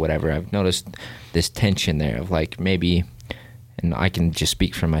participation or whatever. I've noticed this tension there of like maybe, and I can just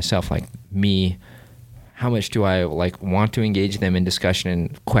speak for myself, like me, how much do I like want to engage them in discussion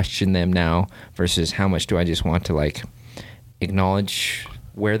and question them now versus how much do I just want to like acknowledge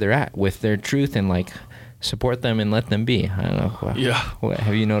where they're at with their truth and like support them and let them be. I don't know. Yeah.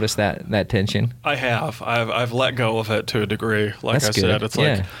 Have you noticed that tension? I have. I've let go of it to a degree. Like That's I good. said, it's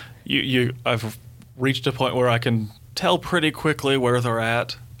like I've reached a point where I can tell pretty quickly where they're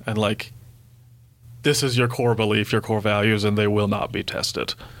at, and like, this is your core belief, your core values, and they will not be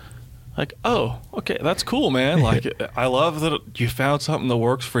tested. Like, oh, okay, that's cool, man. Like, I love that you found something that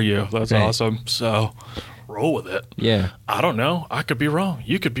works for you. That's right. awesome. So roll with it. Yeah. I don't know. I could be wrong.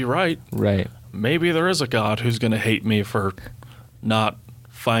 You could be right. Right. Maybe there is a God who's going to hate me for not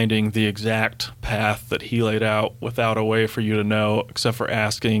finding the exact path that he laid out without a way for you to know, except for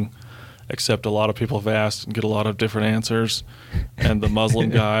asking, except a lot of people have asked and get a lot of different answers. And the Muslim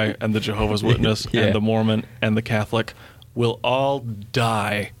guy and the Jehovah's Witness and the Mormon and the Catholic will all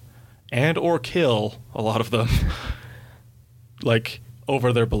die and or kill, a lot of them, like,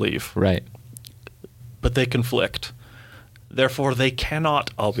 over their belief. Right. But they conflict. Therefore, they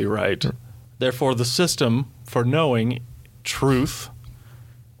cannot all be right. Therefore, the system for knowing truth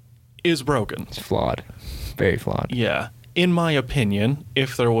is broken. It's flawed. Very flawed. Yeah. In my opinion,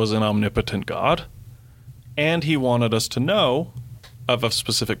 if there was an omnipotent God and he wanted us to know of a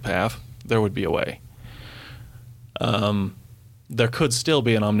specific path, there would be a way. There could still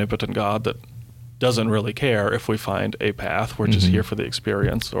be an omnipotent God that doesn't really care if we find a path. We're just here for the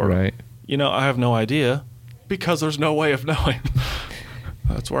experience. Or, right. I have no idea because there's no way of knowing.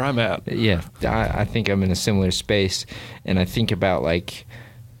 That's where I'm at. Yeah, I think I'm in a similar space, and I think about like,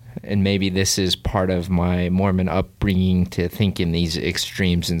 and maybe this is part of my Mormon upbringing to think in these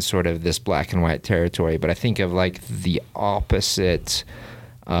extremes in sort of this black and white territory, but I think of like the opposite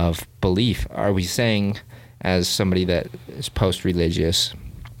of belief. Are we saying, as somebody that is post-religious,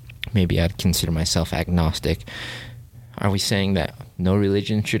 maybe I'd consider myself agnostic, are we saying that no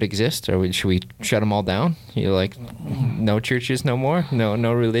religion should exist? Or should we shut them all down? You're like, no churches no more?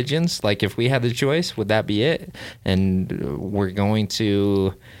 No religions? Like, if we had the choice, would that be it? And we're going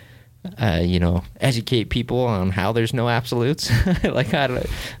to, educate people on how there's no absolutes? Like,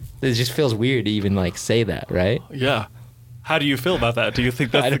 it just feels weird to even, like, say that, right? Yeah. How do you feel about that? Do you think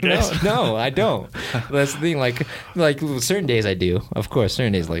that's the case? No, I don't. That's the thing. Like certain days I do. Of course,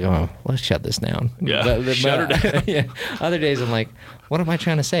 certain days like, oh, let's shut this down. Yeah, shut her down. Yeah. Other days I'm like, what am I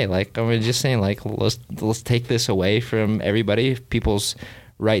trying to say? Like, I'm just saying like, let's take this away from everybody, people's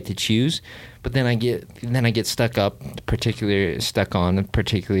right to choose. But then I get stuck on,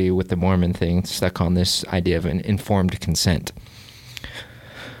 particularly with the Mormon thing, stuck on this idea of an informed consent.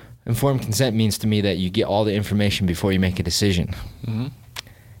 Informed consent means to me that you get all the information before you make a decision. Mm-hmm.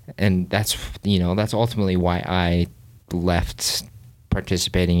 And that's ultimately why I left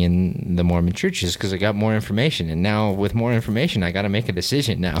participating in the Mormon churches, because I got more information. And now with more information, I got to make a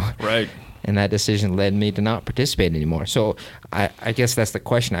decision now. Right. And that decision led me to not participate anymore. So I guess that's the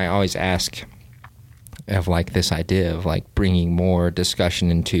question I always ask of like this idea of like bringing more discussion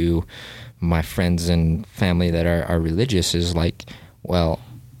into my friends and family that are religious is like, well,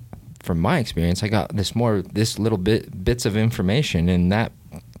 from my experience, I got this little bits of information, and that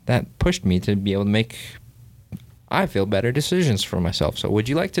pushed me to be able to make I feel better decisions for myself. So would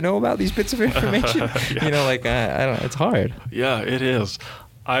you like to know about these bits of information? Yeah. You know, like, I don't, it's hard. Yeah, it is.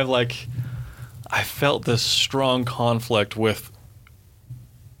 I felt this strong conflict with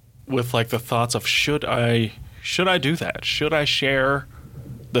like the thoughts of should I do that? Should I share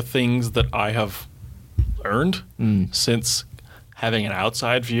the things that I have earned since having an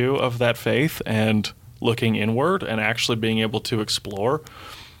outside view of that faith and looking inward and actually being able to explore?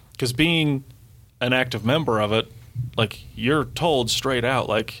 Because being an active member of it, like, you're told straight out,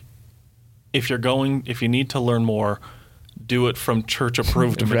 like, if you need to learn more, do it from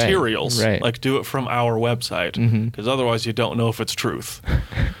church-approved materials. Right. Like, do it from our website, because otherwise you don't know if it's truth.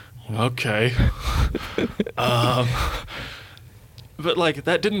 Okay. But, like,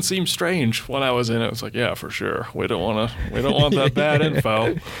 that didn't seem strange when I was in it. It was like, yeah, for sure. We don't want that bad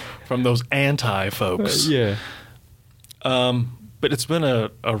info from those anti-folks. Yeah. But it's been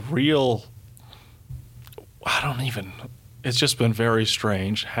a real... it's just been very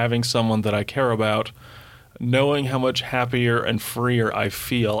strange having someone that I care about, knowing how much happier and freer I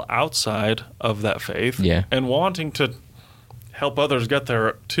feel outside of that faith, and wanting to help others get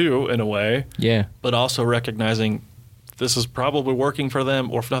there too, in a way, but also recognizing this is probably working for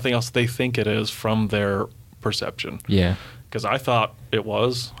them, or if nothing else, they think it is from their perception. Yeah. Because I thought it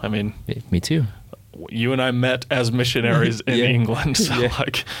was. I mean... Me too. You and I met as missionaries in England, so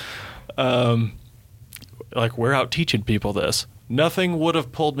like we're out teaching people this. Nothing would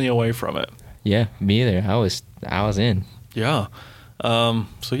have pulled me away from it. Yeah, me either. I was in. Yeah.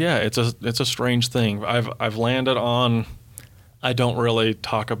 So yeah, it's a strange thing. I've landed on, I don't really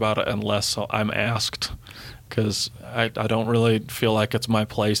talk about it unless I'm asked, because I don't really feel like it's my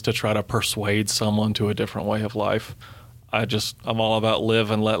place to try to persuade someone to a different way of life. I'm all about live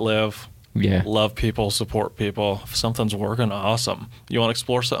and let live. Yeah. Love people, support people. If something's working, awesome. You want to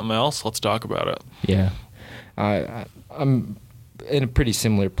explore something else? Let's talk about it. Yeah. I'm in a pretty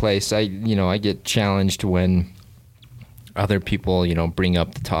similar place. I get challenged when other people, bring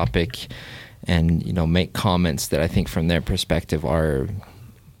up the topic and, make comments that I think from their perspective are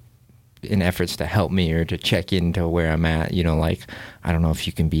in efforts to help me or to check into where I'm at. Like, I don't know if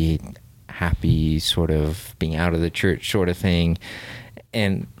you can be happy sort of being out of the church sort of thing.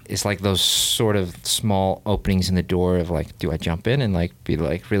 And it's like those sort of small openings in the door of like, do I jump in and like be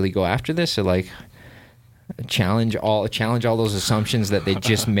like really go after this, or like challenge all those assumptions that they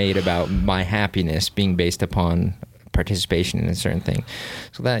just made about my happiness being based upon participation in a certain thing.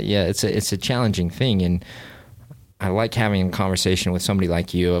 So that it's a challenging thing, and I like having a conversation with somebody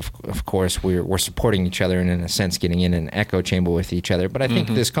like you. Of course, we're supporting each other and in a sense getting in an echo chamber with each other. But I think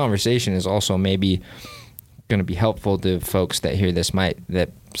this conversation is also maybe going to be helpful to folks that hear this that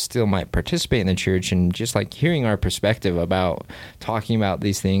still might participate in the church, and just like hearing our perspective about talking about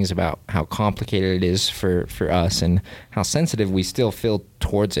these things, about how complicated it is for us and how sensitive we still feel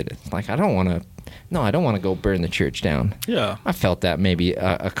towards it. It's like I don't want to go burn the church down. Yeah, I felt that maybe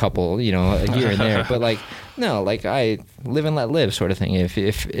a couple, a here and there, but like no, like I live and let live sort of thing.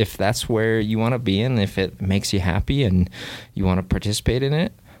 If that's where you want to be, and if it makes you happy and you want to participate in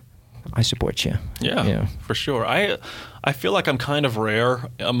it, I support you. Yeah, for sure. I feel like I'm kind of rare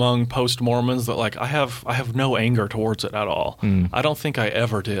among post-Mormons that like I have no anger towards it at all. I don't think I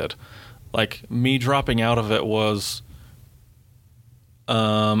ever did. Like me dropping out of it was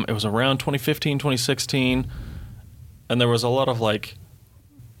around 2015, 2016, and there was a lot of like,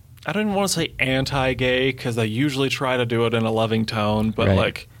 I don't even want to say anti-gay because they usually try to do it in a loving tone, but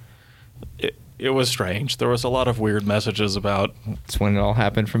like it was strange. There was a lot of weird messages about... It's when it all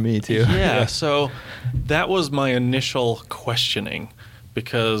happened for me, too. Yeah, so that was my initial questioning,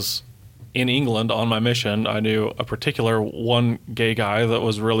 because in England, on my mission, I knew a particular one gay guy that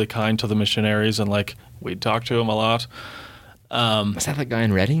was really kind to the missionaries, and, like, we'd talk to him a lot. Was that the guy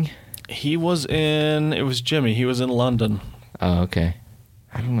in Reading? It was Jimmy. He was in London. Oh, okay.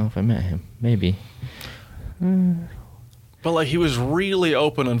 I don't know if I met him. Maybe. But like he was really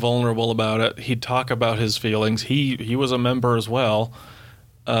open and vulnerable about it. He'd talk about his feelings. He was a member as well,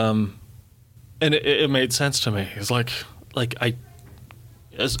 and it made sense to me. It's like I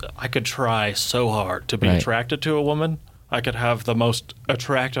could try so hard to be attracted to a woman. I could have the most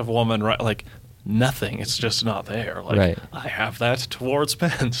attractive woman, right? Like nothing. It's just not there. Like I have that towards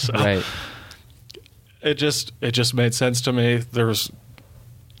men. So it just made sense to me.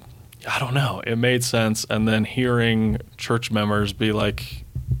 I don't know. It made sense. And then hearing church members be like,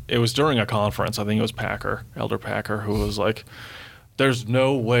 it was during a conference. I think it was Elder Packer, who was like, there's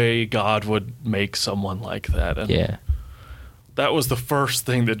no way God would make someone like that. And that was the first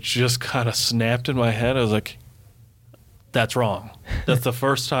thing that just kind of snapped in my head. I was like, that's wrong. That's the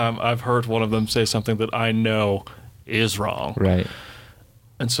first time I've heard one of them say something that I know is wrong. Right.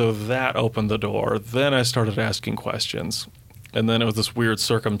 And so that opened the door. Then I started asking questions. And then it was this weird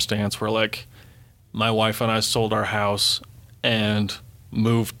circumstance where, like, my wife and I sold our house and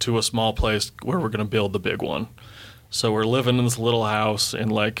moved to a small place where we're going to build the big one. So we're living in this little house in,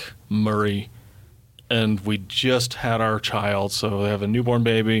 like, Murray, and we just had our child. So we have a newborn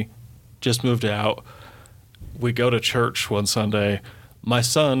baby, just moved out. We go to church one Sunday. My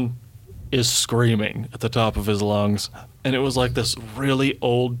son is screaming at the top of his lungs, and it was like this really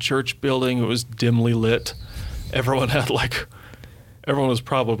old church building. It was dimly lit. Everyone was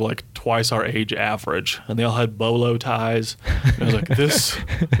probably like twice our age average, and they all had bolo ties. And I was like,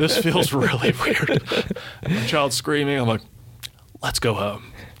 this feels really weird. And my child's screaming. I'm like, let's go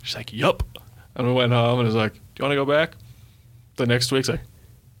home. She's like, yup. And we went home, and it was like, do you want to go back? The next week's like,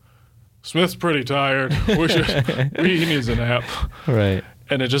 Smith's pretty tired. He needs a nap. Right.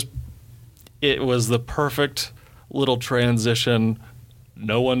 And it was the perfect little transition.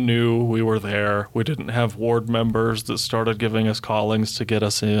 No one knew we were there. We didn't have ward members that started giving us callings to get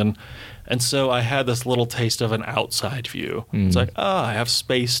us in. And so I had this little taste of an outside view. It's like, I have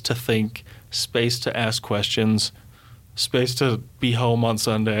space to think, space to ask questions, space to be home on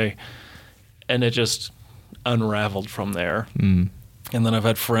Sunday. And it just unraveled from there. And then I've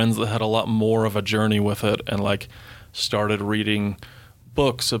had friends that had a lot more of a journey with it and, like, started reading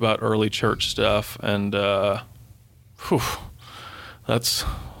books about early church stuff. And, that's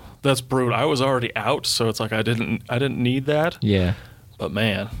brutal. I was already out, so it's like I didn't need that. Yeah. But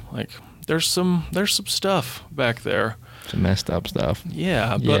man, like there's some stuff back there. Some messed up stuff.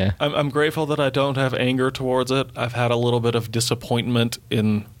 Yeah, but I'm grateful that I don't have anger towards it. I've had a little bit of disappointment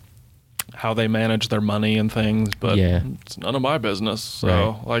in how they manage their money and things, but it's none of my business.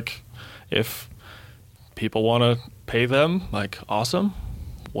 So like if people want to pay them, like awesome,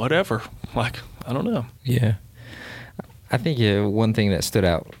 whatever. Like I don't know. Yeah. I think one thing that stood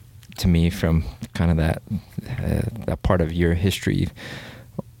out to me from kind of that part of your history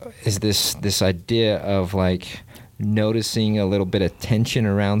is this idea of like noticing a little bit of tension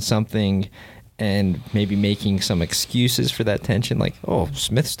around something and maybe making some excuses for that tension, like, oh,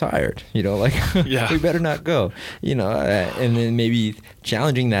 Smith's tired, like, we better not go, and then maybe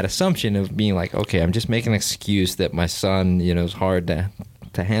challenging that assumption of being like, okay, I'm just making an excuse that my son, is hard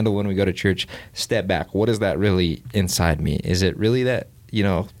to handle when we go to church. Step back. What is that really inside me? Is it really that,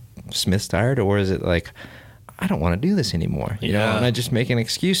 Smith's tired, or is it like, I don't want to do this anymore, and I'm just making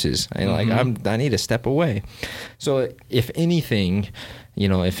excuses, and like, I need to step away. So if anything,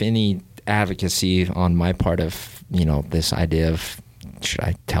 if any advocacy on my part of, this idea of, should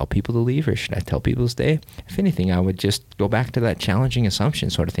I tell people to leave or should I tell people to stay? If anything, I would just go back to that challenging assumption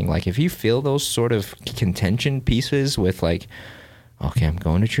sort of thing. Like if you feel those sort of contention pieces with like, okay, I'm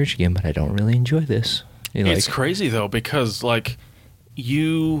going to church again, but I don't really enjoy this. It's crazy though, because like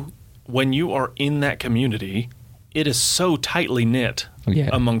when you are in that community, it is so tightly knit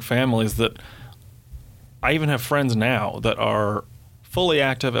among families that I even have friends now that are fully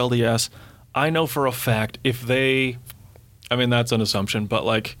active LDS. I know for a fact that's an assumption, but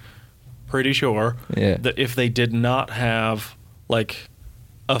like pretty sure that if they did not have like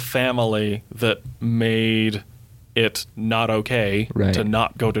a family that made it not okay to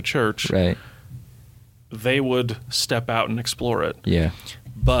not go to church, they would step out and explore it. Yeah.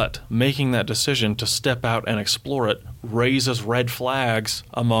 But making that decision to step out and explore it raises red flags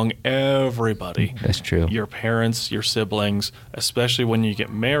among everybody. That's true. Your parents, your siblings, especially when you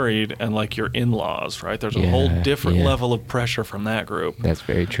get married and like your in-laws, right? There's a whole different level of pressure from that group. That's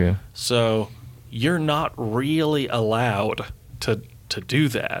very true. So you're not really allowed to do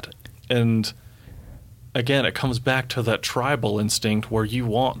that. And again, it comes back to that tribal instinct where you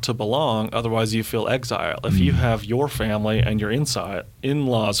want to belong, otherwise you feel exiled. If you have your family and your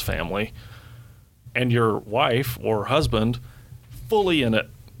in-laws family and your wife or husband fully in it,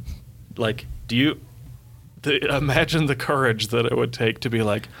 like, imagine the courage that it would take to be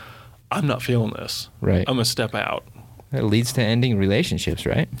like, I'm not feeling this. Right. I'm going to step out. It leads to ending relationships,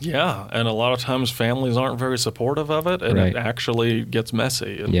 right? Yeah, and a lot of times families aren't very supportive of it, and it actually gets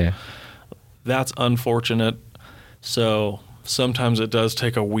messy. And that's unfortunate. So sometimes it does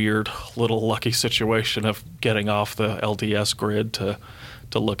take a weird little lucky situation of getting off the LDS grid to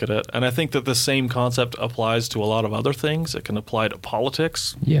look at it. And I think that the same concept applies to a lot of other things. It can apply to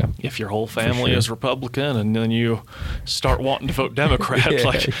politics. Yeah. If your whole family is Republican and then you start wanting to vote Democrat,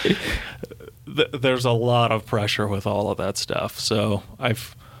 there's a lot of pressure with all of that stuff. So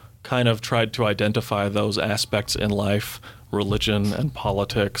I've kind of tried to identify those aspects in life, religion and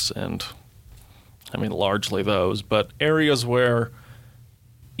politics, and largely those, but areas where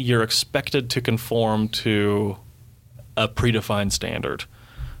you're expected to conform to a predefined standard.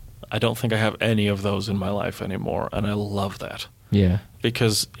 I don't think I have any of those in my life anymore, and I love that. Yeah.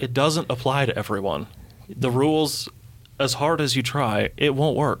 Because it doesn't apply to everyone. The rules, as hard as you try, it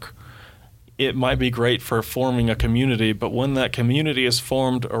won't work. It might be great for forming a community, but when that community is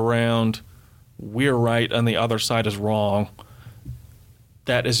formed around we're right and the other side is wrong,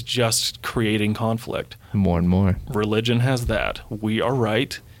 that is just creating conflict. More and more. Religion has that. We are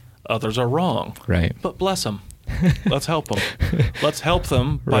right, others are wrong. Right. But bless them. Let's help them. Let's help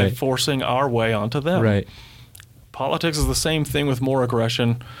them by forcing our way onto them. Right. Politics is the same thing with more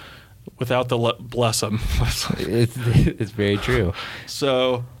aggression without the bless them. It's very true.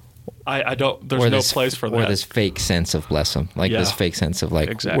 So I don't, there's no place for that. Or this fake sense of bless them. Like this fake sense of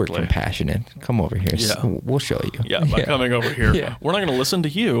like, we're compassionate. Come over here. Yeah. We'll show you. Yeah, by coming over here. Yeah. We're not going to listen to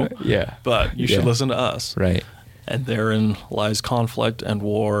you. Yeah. But you should listen to us. Right. And therein lies conflict and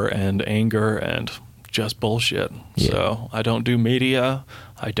war and anger and just bullshit. Yeah. So I don't do media.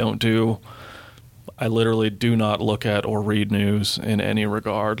 I literally do not look at or read news in any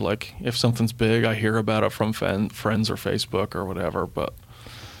regard. Like, if something's big, I hear about it from friends or Facebook or whatever, but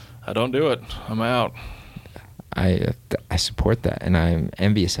I don't do it. I'm out. I support that, and I'm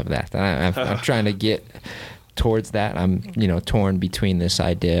envious of that. I'm trying to get towards that. I'm, torn between this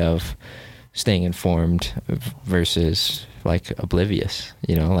idea of staying informed versus like oblivious,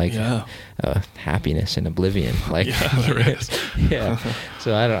 happiness and oblivion. Like, there is. Yeah.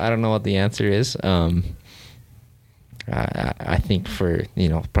 So I don't know what the answer is. I think for,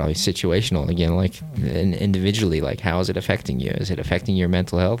 probably situational again, like individually, like how is it affecting you? Is it affecting your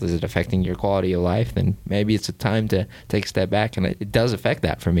mental health? Is it affecting your quality of life? Then maybe it's a time to take a step back. And it does affect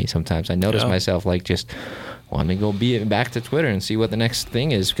that for me sometimes. I notice myself like just wanting to go back to Twitter and see what the next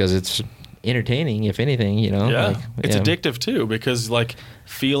thing is because it's entertaining, if anything, Yeah, it's addictive too because like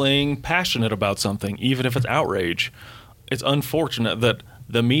feeling passionate about something, even if it's outrage. It's unfortunate that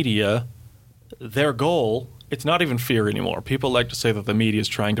the media, their goal, it's not even fear anymore. People like to say that the media is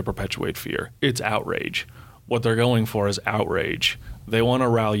trying to perpetuate fear. It's outrage. What they're going for is outrage. They want to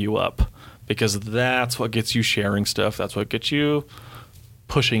rile you up because that's what gets you sharing stuff. That's what gets you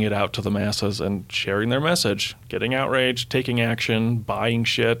pushing it out to the masses and sharing their message, getting outraged, taking action, buying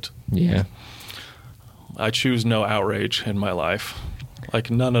shit. Yeah. I choose no outrage in my life.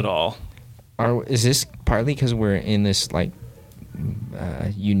 Like, none at all. Is this partly because we're in this, like,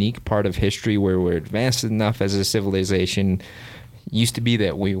 unique part of history where we're advanced enough as a civilization? Used to be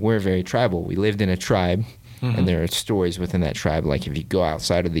that we were very tribal. We lived in a tribe, and there are stories within that tribe, like if you go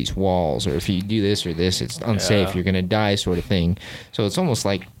outside of these walls or if you do this or this, it's unsafe, you're going to die sort of thing. So it's almost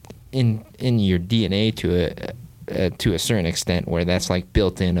like in your DNA to a certain extent where that's like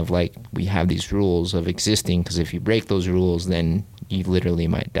built in of like we have these rules of existing because if you break those rules, then you literally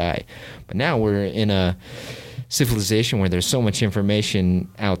might die. But now we're in a civilization where there's so much information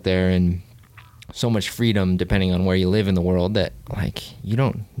out there and so much freedom depending on where you live in the world that like you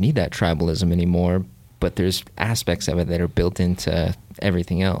don't need that tribalism anymore, but there's aspects of it that are built into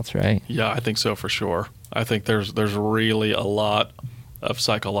everything else, right? Yeah, I think so for sure. I think there's really a lot of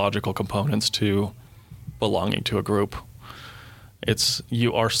psychological components to belonging to a group.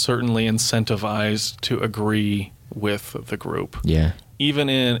 You are certainly incentivized to agree with the group. Yeah. Even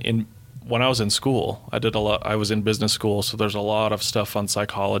in when I was in school, I was in business school, so there's a lot of stuff on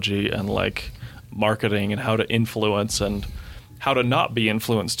psychology and like marketing and how to influence and how to not be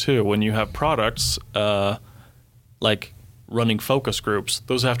influenced too. When you have products like running focus groups,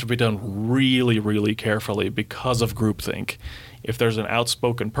 those have to be done really, really carefully because of groupthink. If there's an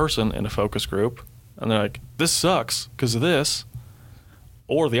outspoken person in a focus group and they're like, this sucks because of this,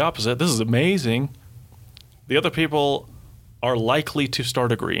 or the opposite, this is amazing, the other people are likely to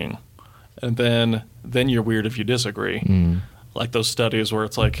start agreeing. And then you're weird if you disagree. Like those studies where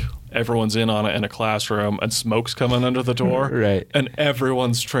it's like everyone's in on it in a classroom and smoke's coming under the door. Right. And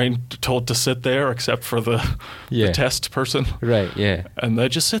everyone's told to sit there except for the test person. Right, yeah. And they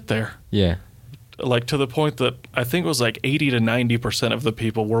just sit there. Yeah. Like to the point that I think it was like 80 to 90% of the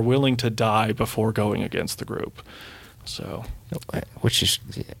people were willing to die before going against the group. So, which is,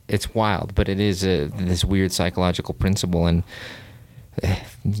 it's wild, but it is this weird psychological principle, and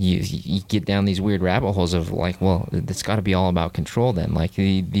you get down these weird rabbit holes of like, well, it's got to be all about control then. Like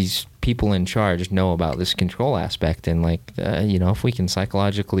these people in charge know about this control aspect, and like, if we can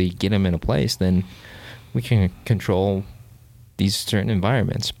psychologically get them in a place, then we can control these certain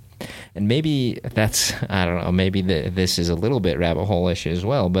environments. And maybe that's, I don't know, maybe this is a little bit rabbit hole-ish as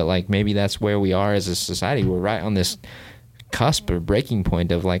well, but like maybe that's where we are as a society. We're right on this cusp or breaking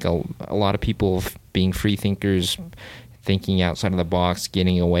point of like a lot of people being free thinkers, thinking outside of the box,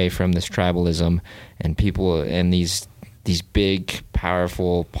 getting away from this tribalism, and people and these these big,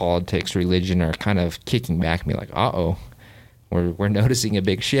 powerful politics, religion are kind of kicking back at me like, uh-oh, we're noticing a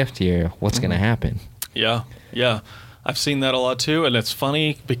big shift here. What's going to happen? Yeah. I've seen that a lot too, and it's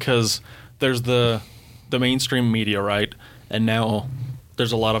funny because there's the mainstream media, right? And now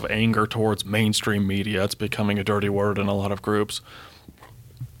there's a lot of anger towards mainstream media. It's becoming a dirty word in a lot of groups.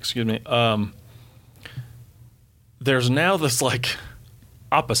 Excuse me. There's now this like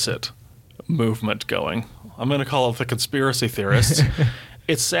opposite movement going. I'm going to call it the conspiracy theorists.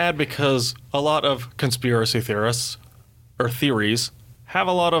 It's sad because a lot of conspiracy theorists or theories have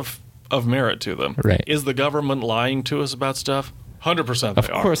a lot of merit to them. Right. Is the government lying to us about stuff? 100% they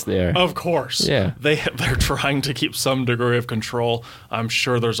are. Of course they are. Of course. Yeah. They're trying to keep some degree of control. I'm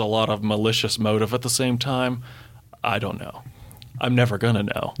sure there's a lot of malicious motive at the same time. I don't know. I'm never going to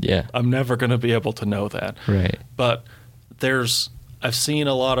know. Yeah. I'm never going to be able to know that. Right. But I've seen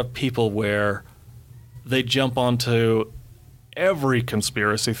a lot of people where they jump onto every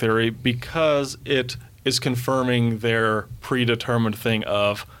conspiracy theory because it is confirming their predetermined thing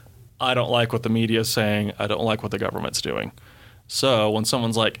of, I don't like what the media is saying, I don't like what the government's doing. So when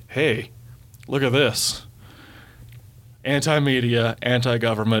someone's like, hey, look at this, anti-media,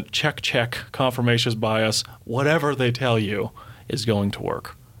 anti-government, check, confirmation bias, whatever they tell you is going to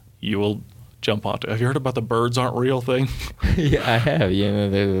work. You will jump onto. Have you heard about the birds aren't real thing? Yeah, I have.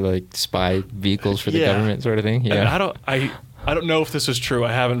 They're like spy vehicles for the government sort of thing. Yeah. And I don't know if this is true.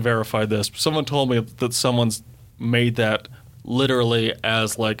 I haven't verified this. Someone told me that someone's made that literally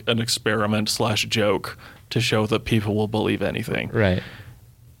as like an experiment / joke to show that people will believe anything. Right.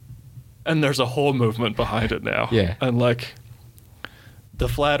 And there's a whole movement behind it now. Yeah. And like the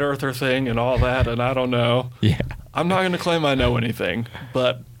flat earther thing and all that, and I don't know. Yeah. I'm not going to claim I know anything,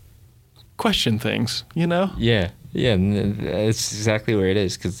 but question things, Yeah, it's exactly where it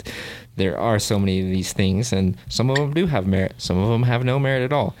is, because there are so many of these things, and some of them do have merit, some of them have no merit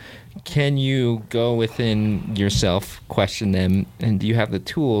at all. Can you go within yourself, question them, and do you have the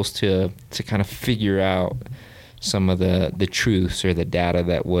tools to kind of figure out some of the truths or the data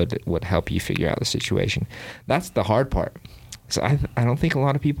that would help you figure out the situation? That's the hard part. So I don't think a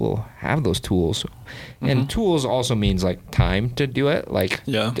lot of people have those tools. And tools also means like time to do it. Like,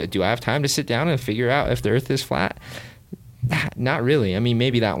 do I have time to sit down and figure out if the earth is flat? Not really. I mean,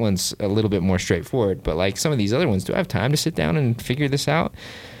 maybe that one's a little bit more straightforward, but like some of these other ones, do I have time to sit down and figure this out?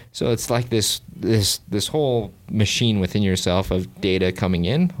 So it's like this whole machine within yourself of data coming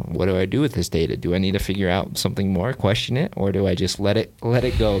in. What do I do with this data? Do I need to figure out something more, question it, or do I just let it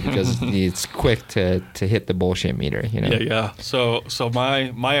go because it's quick to hit the bullshit meter? Yeah. So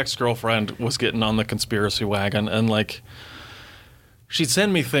my ex-girlfriend was getting on the conspiracy wagon, and like she'd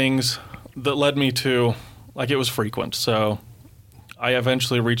send me things that led me to, like, it was frequent. So I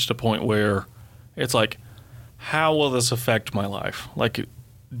eventually reached a point where it's like, how will this affect my life? Like,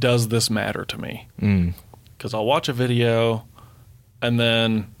 does this matter to me? Because I'll watch a video and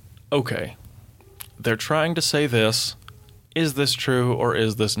then, okay, they're trying to say this. Is this true or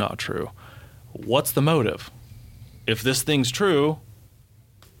is this not true? What's the motive? If this thing's true,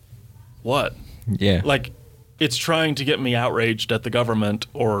 what? Yeah. Like, it's trying to get me outraged at the government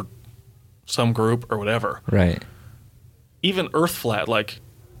or some group or whatever. Right. Even Earth flat, like,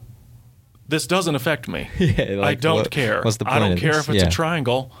 this doesn't affect me. Yeah, like, I don't care. What's the point I don't of care this? if it's a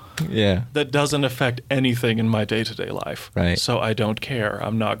triangle. Yeah. That doesn't affect anything in my day-to-day life. Right. So I don't care.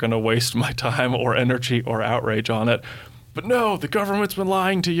 I'm not going to waste my time or energy or outrage on it. But no, the government's been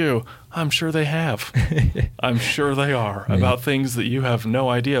lying to you. I'm sure they have. I'm sure they are. Right. About things that you have no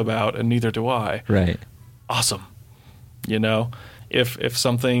idea about, and neither do I. Right. Awesome. If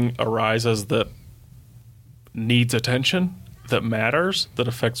something arises that needs attention, that matters, that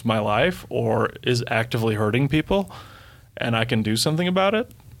affects my life, or is actively hurting people, and I can do something about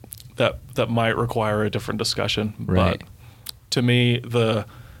it, that might require a different discussion. Right. But to me, the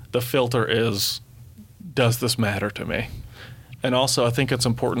filter is, does this matter to me? And also, I think it's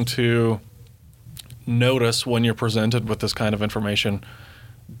important to notice when you're presented with this kind of information,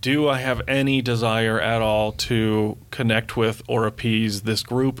 do I have any desire at all to connect with or appease this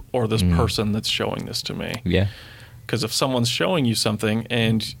group or this person that's showing this to me? Yeah. Because if someone's showing you something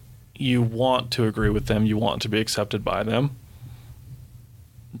and you want to agree with them, you want to be accepted by them,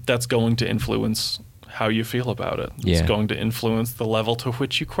 that's going to influence how you feel about it. Yeah. It's going to influence the level to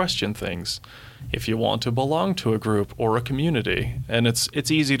which you question things. If you want to belong to a group or a community, and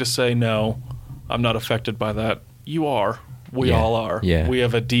it's easy to say, no, I'm not affected by that. You are. We all are. Yeah. We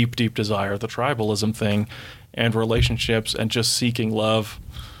have a deep, deep desire, the tribalism thing, and relationships, and just seeking love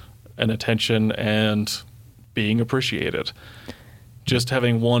and attention and being appreciated. just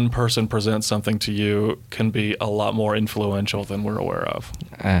having one person present something to you can be a lot more influential than we're aware of.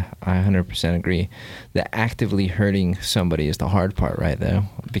 I 100% agree. The actively hurting somebody is the hard part, right, though?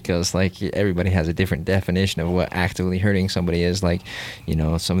 Because, like, everybody has a different definition of what actively hurting somebody is. Like, you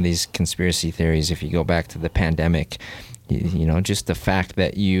know, some of these conspiracy theories, if you go back to the pandemic, you know, just the fact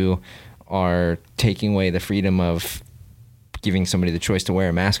that you are taking away the freedom of giving somebody the choice to wear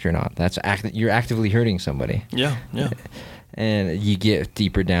a mask or not, you're actively hurting somebody. Yeah. And you get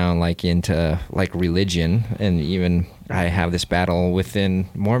deeper down, like, into, like, religion, and even I have this battle within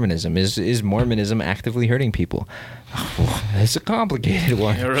Mormonism. Is Mormonism actively hurting people? Oh, it's a complicated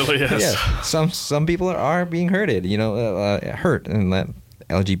one. It really is. Yeah. Some people are being hurted, you know, hurt, and that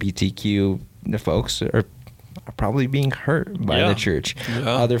LGBTQ folks are probably being hurt by the church.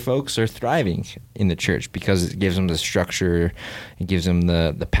 Yeah. Other folks are thriving in the church because it gives them the structure, it gives them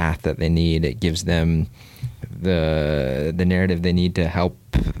the path that they need, it gives them the narrative they need to help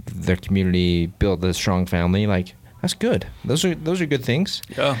their community build a strong family. Like, that's good. Those are good things.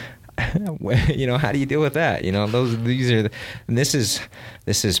 Yeah. You know, how do you deal with that? You know, this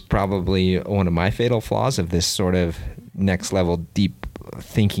is probably one of my fatal flaws of this sort of next level deep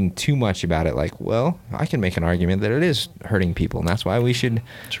thinking too much about it. Like, well, I can make an argument that it is hurting people, and that's why we should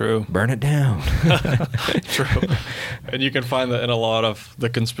burn it down. True. And you can find that in a lot of the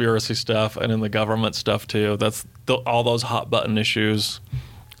conspiracy stuff and in the government stuff too. That's all those hot button issues.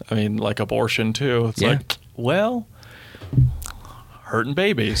 I mean, like abortion too. It's like, well, hurting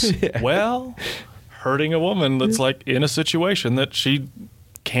babies. Yeah. Well, hurting a woman that's like in a situation that she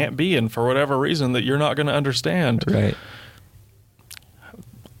can't be in for whatever reason that you're not going to understand. Right.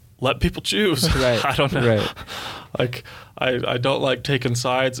 Let people choose. Right. I don't know. Right. Like, I don't like taking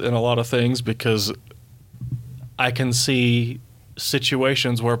sides in a lot of things because I can see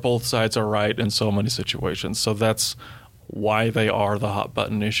situations where both sides are right in so many situations. So that's why they are the hot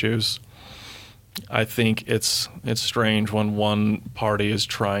button issues. I think it's strange when one party is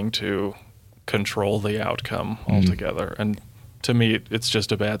trying to control the outcome altogether. And to me, it's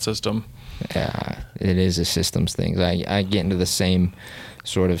just a bad system. Yeah, it is a systems thing. I get into the same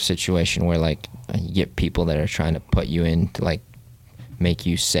sort of situation where, like, you get people that are trying to put you in to, like, make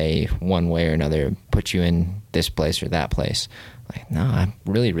you say one way or another, put you in this place or that place. Like, no, I'm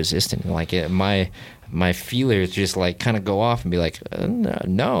really resistant. Like, my feelers just, like, kind of go off and be like,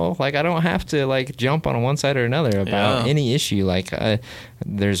 no, like, I don't have to, like, jump on one side or another about any issue. Like,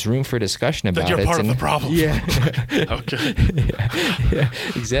 there's room for discussion about it. You're part of the problem. Yeah. Okay. Yeah,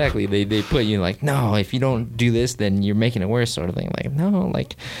 exactly. They put you like, no, if you don't do this, then you're making it worse, sort of thing. Like, no,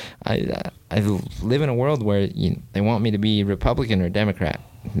 like, I live in a world where they want me to be Republican or Democrat.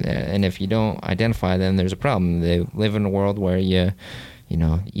 And if you don't identify, then there's a problem. They live in a world where you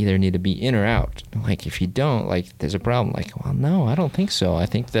either need to be in or out. Like, if you don't, like, there's a problem. Like, well, no, I don't think so. I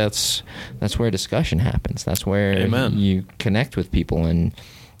think that's where discussion happens. That's where you connect with people and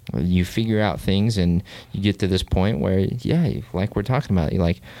you figure out things, and you get to this point where, like we're talking about, you're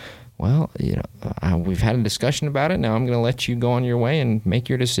like, well, we've had a discussion about it. Now I'm going to let you go on your way and make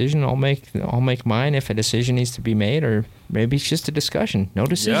your decision. I'll make mine if a decision needs to be made, or maybe it's just a discussion. No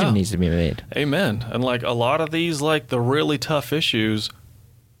decision needs to be made. Amen. And, like, a lot of these, like, the really tough issues,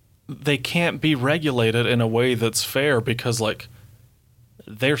 they can't be regulated in a way that's fair because, like,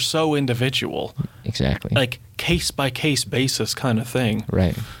 they're so individual. Exactly. Like, case-by-case basis kind of thing.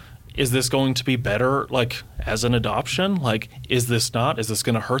 Right. Is this going to be better, like, as an adoption? Like, is this not? Is this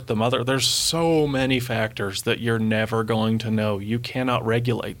going to hurt the mother? There's so many factors that you're never going to know. You cannot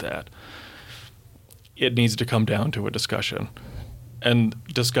regulate that. It needs to come down to a discussion. And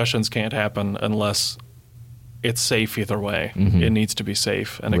discussions can't happen unless it's safe either way. Mm-hmm. It needs to be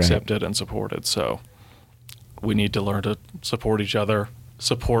safe and accepted and supported. So we need to learn to support each other,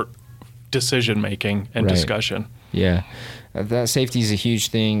 support decision-making and discussion. Yeah. That safety is a huge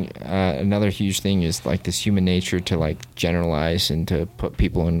thing. Another huge thing is, like, this human nature to, like, generalize and to put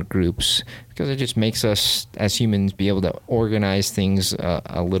people in groups, because it just makes us as humans be able to organize things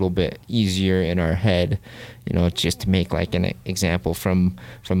a little bit easier in our head. Just to make, like, an example from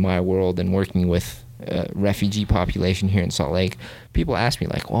my world and working with refugee population here in Salt Lake, people ask me,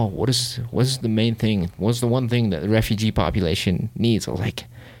 like, well, what is the main thing? What's the one thing that the refugee population needs? I was like,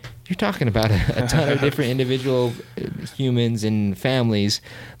 you're talking about a ton of different individual humans and families.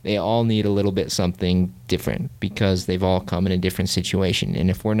 They all need a little bit something different because they've all come in a different situation. And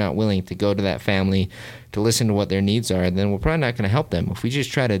if we're not willing to go to that family to listen to what their needs are, then we're probably not going to help them. If we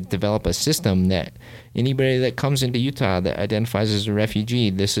just try to develop a system that anybody that comes into Utah that identifies as a refugee,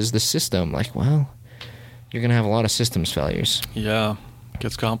 this is the system. Like, well, you're going to have a lot of systems failures. Yeah, it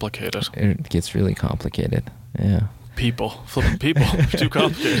gets complicated. It gets really complicated, yeah. Flipping people. Too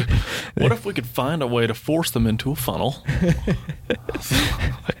complicated. What if we could find a way to force them into a funnel?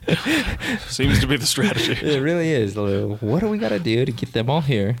 Seems to be the strategy. It really is. What do we got to do to get them all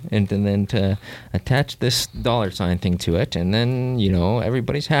here, and then to attach this $sign thing to it, and then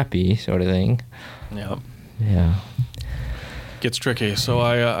everybody's happy, sort of thing. Yeah. Yeah. Gets tricky. So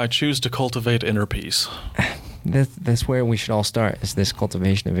I choose to cultivate inner peace. That's where we should all start, is this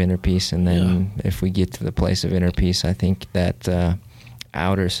cultivation of inner peace. And then if we get to the place of inner peace, I think that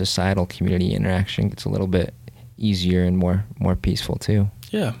outer societal community interaction gets a little bit easier and more peaceful too.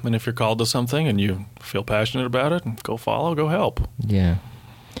 Yeah, and if you're called to something and you feel passionate about it, go follow, go help. Yeah.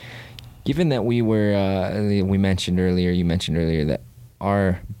 Given that you mentioned earlier that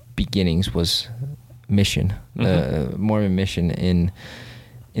our beginnings was mission, Mormon mission in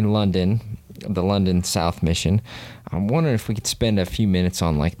London, the London South mission. I'm wondering if we could spend a few minutes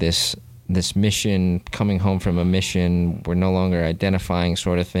on like this mission, coming home from a mission, we're no longer identifying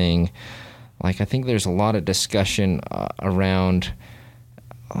sort of thing. Like, I think there's a lot of discussion around,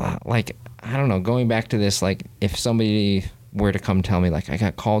 like, I don't know, going back to this, like, if somebody were to come tell me, like, I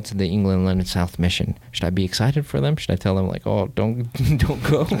got called to the England London South mission, should I be excited for them? Should I tell them, like, oh, don't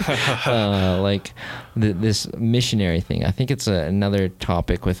go? This missionary thing, I think it's another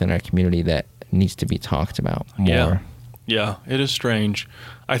topic within our community that needs to be talked about more. Yeah, it is strange.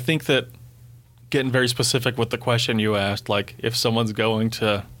 I think that getting very specific with the question you asked, like, if someone's going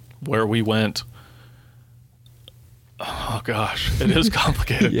to where we went, oh gosh, it is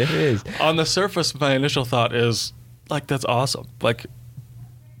complicated. Yeah, it is. On the surface, my initial thought is, like, that's awesome. Like,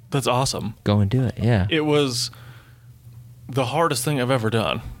 that's awesome. Go and do it, yeah. It was the hardest thing I've ever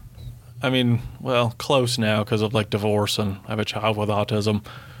done. I mean, well, close now because of, like, divorce, and I have a child with autism.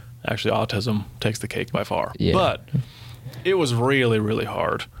 Actually, autism takes the cake by far. Yeah. But it was really, really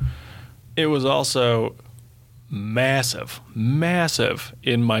hard. It was also massive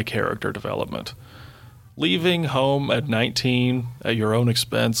in my character development. Leaving home at 19 at your own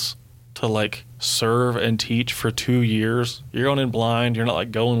expense to, like, serve and teach for 2 years. You're going in blind. You're not,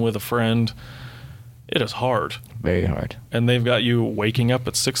 like, going with a friend. It is hard. Very hard. And they've got you waking up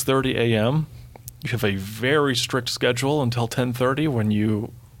at 6:30 a.m. You have a very strict schedule until 10:30 when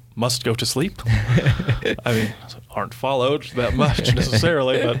you must go to sleep. I mean, aren't followed that much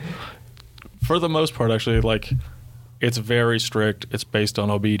necessarily, but for the most part, actually, like, it's very strict. It's based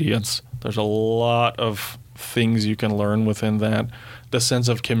on obedience. There's a lot of things you can learn within that. The sense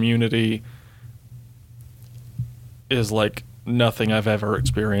of community is like nothing I've ever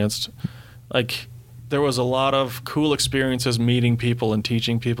experienced. Like, there was a lot of cool experiences meeting people and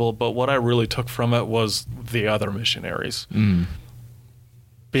teaching people, but what I really took from it was the other missionaries.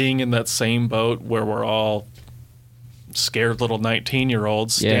 Being in that same boat where we're all scared little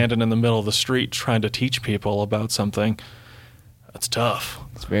 19-year-olds standing in the middle of the street trying to teach people about something, that's tough.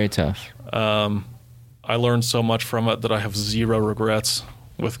 It's very tough. I learned so much from it that I have zero regrets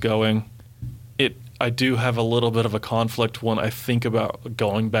with going. I do have a little bit of a conflict when I think about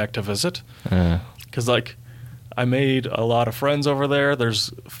going back to visit. Because, like, I made a lot of friends over there.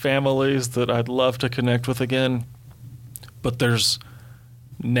 There's families that I'd love to connect with again. But there's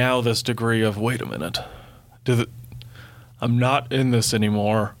now this degree of, wait a minute, I'm not in this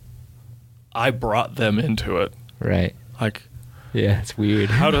anymore. I brought them into it. Right. Like, yeah, it's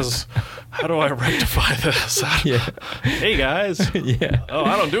weird. How do I rectify this? Yeah. Hey, guys. Yeah. Oh,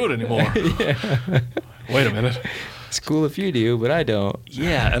 I don't do it anymore. Yeah. Wait a minute. It's cool if you do, but I don't.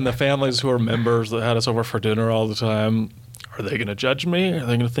 Yeah, and the families who are members that had us over for dinner all the time, are they going to judge me? Are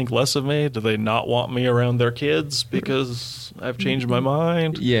they going to think less of me? Do they not want me around their kids because I've changed my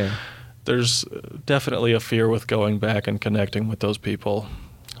mind? Yeah. There's definitely a fear with going back and connecting with those people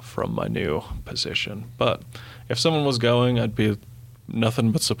from my new position. But if someone was going, I'd be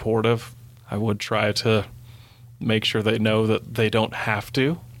nothing but supportive. I would try to make sure they know that they don't have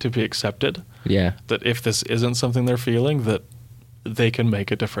to be accepted. Yeah. That if this isn't something they're feeling, that they can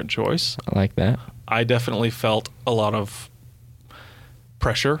make a different choice. I like that. I definitely felt a lot of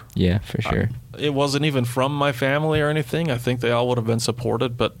pressure. Yeah, for sure. It wasn't even from my family or anything. I think they all would have been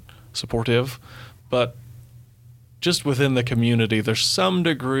supportive, but just within the community, there's some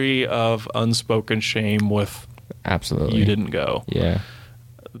degree of unspoken shame with absolutely you didn't go. Yeah.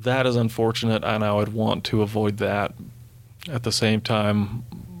 That is unfortunate, and I would want to avoid that. At the same time,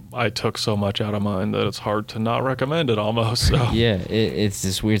 I took so much out of mine that it's hard to not recommend it almost. So. Yeah, it's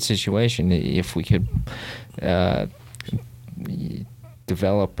this weird situation. If we could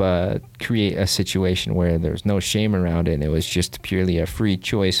create a situation where there's no shame around it and it was just purely a free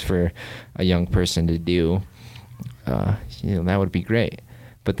choice for a young person to do, that would be great.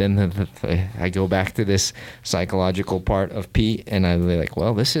 But then I go back to this psychological part of Pete, and I'm like,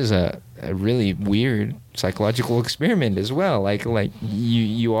 well, this is a really weird psychological experiment as well. Like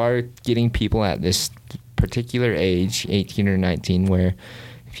you are getting people at this particular age, 18 or 19, where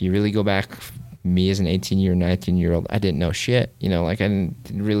if you really go back, me as an 18-year, 19-year-old, I didn't know shit. You know, like I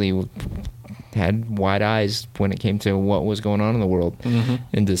didn't really had wide eyes when it came to what was going on in the world. Mm-hmm.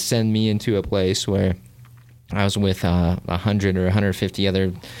 And to send me into a place where I was with 100 or 150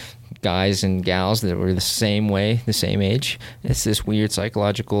 other guys and gals that were the same way, the same age. It's this weird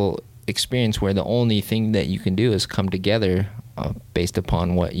psychological experience where the only thing that you can do is come together based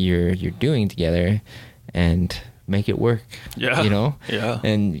upon what you're doing together and make it work. Yeah. You know? Yeah.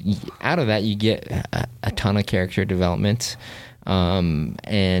 And out of that, you get a ton of character development. And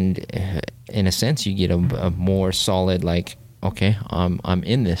in a sense, you get a more solid, like, okay, I'm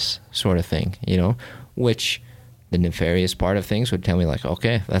in this sort of thing, you know, which the nefarious part of things would tell me, like,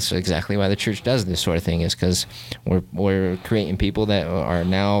 okay, that's exactly why the church does this sort of thing, is because we're creating people that are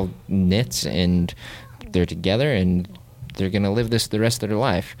now knits and they're together and they're going to live this the rest of their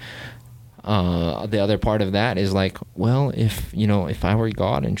life. The other part of that is like, well, if I were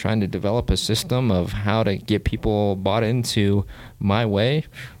God and trying to develop a system of how to get people bought into my way,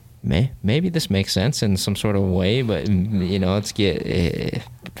 maybe this makes sense in some sort of way, but it's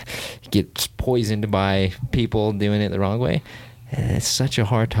gets poisoned by people doing it the wrong way. It's such a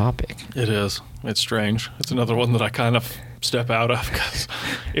hard topic. It is. It's strange. It's another one that I kind of step out of, because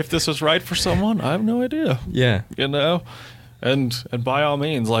if this is right for someone, I have no idea. Yeah. You know? And by all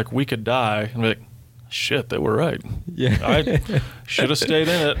means, like, we could die and be like, shit, they were right. Yeah. I should have stayed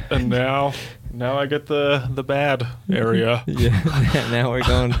in it, and now I get the bad area. Yeah. Now we're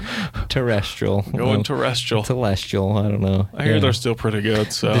going terrestrial. Terrestrial. Celestial, I don't know. I hear they're still pretty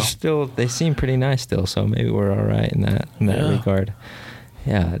good, so. They seem pretty nice still, so maybe we're all right in that regard.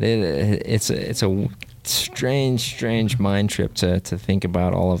 Yeah, it's a strange mind trip to think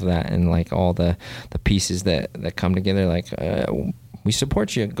about all of that and like all the pieces that come together. Like, we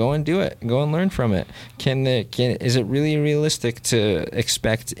support you. Go and do it. Go and learn from it. Is it really realistic to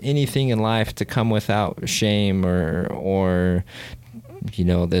expect anything in life to come without shame or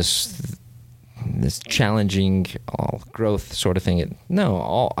this challenging growth sort of thing?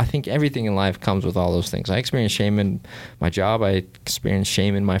 No, I think everything in life comes with all those things. I experienced shame in my job. I experienced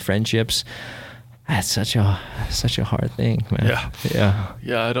shame in my friendships. That's such a hard thing, man. Yeah.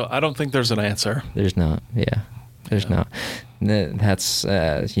 I don't think there's an answer. There's not. Yeah, there's not. That's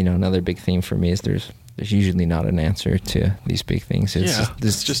another big theme for me is there's usually not an answer to these big things. It's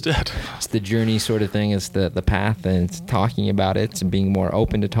just it. It's the journey sort of thing. It's the path, and it's talking about it and being more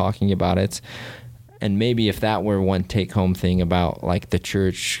open to talking about it. And maybe if that were one take-home thing about like the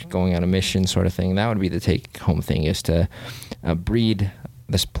church going on a mission sort of thing, that would be the take-home thing, is to breed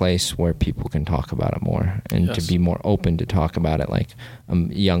this place where people can talk about it more and to be more open to talk about it. Like a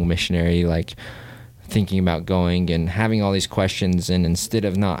young missionary, like thinking about going and having all these questions, and instead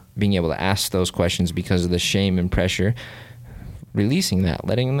of not being able to ask those questions because of the shame and pressure, releasing that,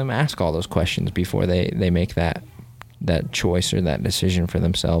 letting them ask all those questions before they make that choice or that decision for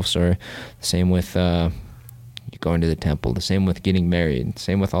themselves. Or the same with going to the temple, the same with getting married,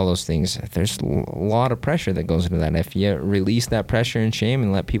 same with all those things. There's a lot of pressure that goes into that. If you release that pressure and shame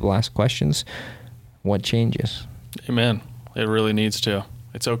and let people ask questions, what changes? Amen. It really needs to.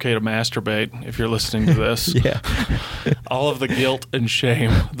 It's okay to masturbate if you're listening to this. Yeah. All of the guilt and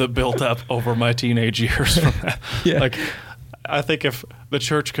shame that built up over my teenage years from that. Yeah. Like, I think if the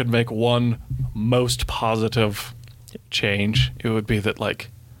church could make one most positive change, it would be that,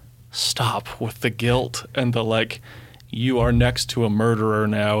 like, stop with the guilt and the, like, you are next to a murderer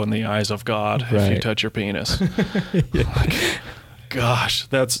now in the eyes of God if you touch your penis. Like, gosh,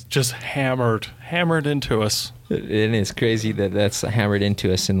 that's just hammered into us. And it's crazy that that's hammered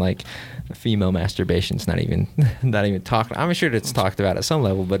into us, and like female masturbation's not even talked. I'm sure it's talked about at some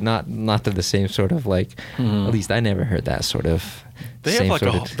level, but not to the same sort of like. At least I never heard that sort of. They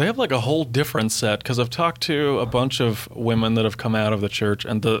have like a whole different set, because I've talked to a bunch of women that have come out of the church,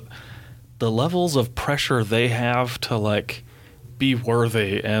 and the levels of pressure they have to like be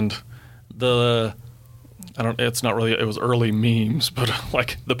worthy, and it's not really, it was early memes, but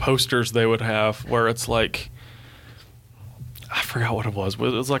like the posters they would have where it's like, I forgot what it was. It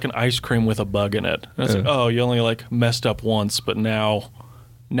was like an ice cream with a bug in it. And it's like, oh, you only like messed up once, but now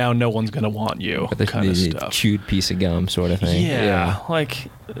no one's going to want you, kind of stuff. Chewed piece of gum sort of thing. Yeah. Like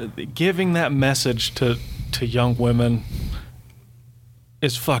giving that message to young women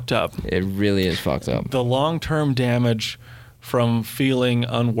is fucked up. It really is fucked up. The long-term damage from feeling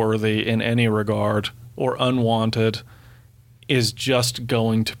unworthy in any regard or unwanted is just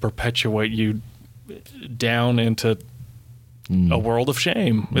going to perpetuate you down into a world of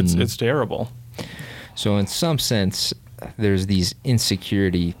shame. It's terrible. So in some sense, there's these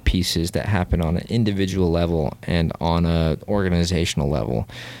insecurity pieces that happen on an individual level and on an organizational level.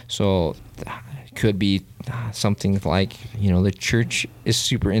 So it could be something like, the church is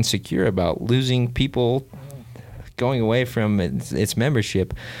super insecure about losing people, going away from its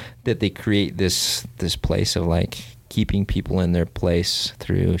membership, that they create this place of like keeping people in their place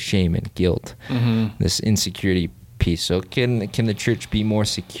through shame and guilt. This insecurity piece. So can the church be more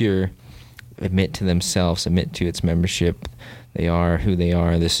secure, admit to themselves, admit to its membership, they are who they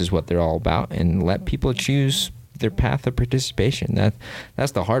are, this is what they're all about, and let people choose their path of participation?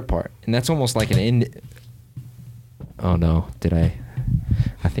 That's the hard part. And that's almost like oh no,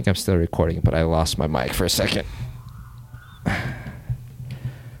 I think I'm still recording, but I lost my mic for a second.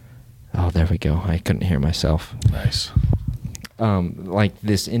 Oh, there we go. I couldn't hear myself. Nice. Like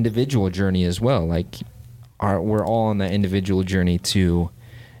this individual journey as well. Like we're all on that individual journey to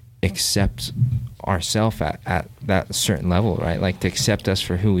accept ourselves at that certain level, right? Like to accept us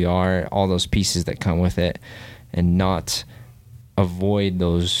for who we are, all those pieces that come with it, and not avoid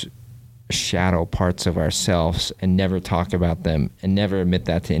those shadow parts of ourselves and never talk about them and never admit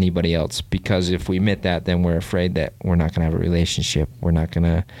that to anybody else. Because if we admit that, then we're afraid that we're not going to have a relationship.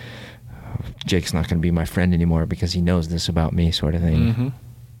 Jake's not going to be my friend anymore because he knows this about me, sort of thing.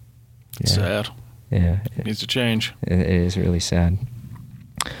 It's sad. Yeah. It needs to change. It is really sad.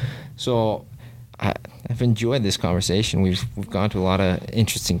 So I've enjoyed this conversation. We've gone to a lot of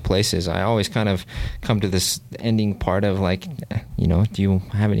interesting places. I always kind of come to this ending part of like, do you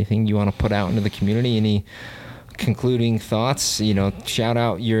have anything you want to put out into the community? Any concluding thoughts? Shout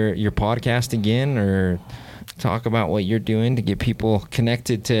out your podcast again, or talk about what you're doing to get people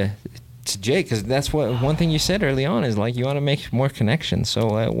connected to Jake, because that's one thing you said early on is like you want to make more connections.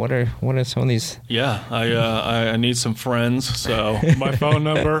 So what are some of these? Yeah, I need some friends. So my phone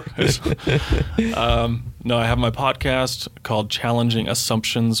number is no. I have my podcast called Challenging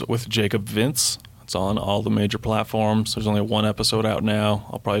Assumptions with Jacob Vince. It's on all the major platforms. There's only one episode out now.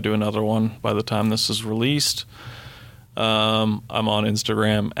 I'll probably do another one by the time this is released. I'm on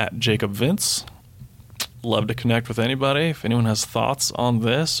Instagram at Jacob Vince. Love to connect with anybody. If anyone has thoughts on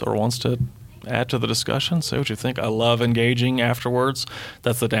this or wants to add to the discussion, say what you think. I love engaging afterwards.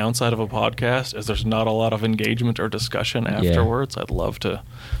 That's the downside of a podcast, is there's not a lot of engagement or discussion afterwards. I'd love to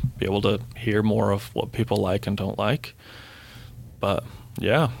be able to hear more of what people like and don't like. But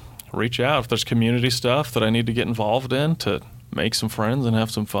yeah, reach out. If there's community stuff that I need to get involved in to make some friends and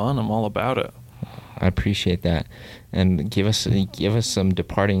have some fun, I'm all about it. I appreciate that. And give us some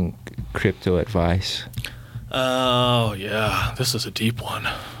departing crypto advice. Oh, yeah. This is a deep one.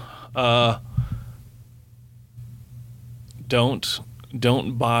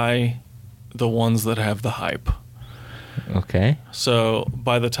 Don't buy the ones that have the hype. Okay. So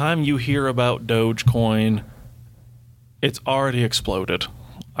by the time you hear about Dogecoin, it's already exploded.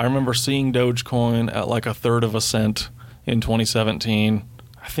 I remember seeing Dogecoin at like 1/3 of a cent in 2017.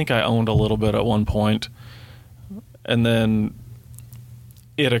 I think I owned a little bit at one point. And then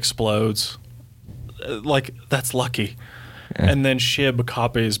it explodes. Like, that's lucky. Yeah. And then SHIB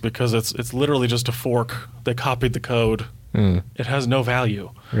copies because it's literally just a fork. They copied the code. It has no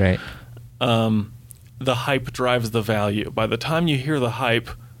value. Right. The hype drives the value. By the time you hear the hype,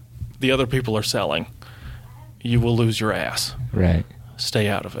 the other people are selling. You will lose your ass. Right. Stay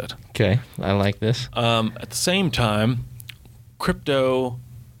out of it. Okay. I like this. At the same time, crypto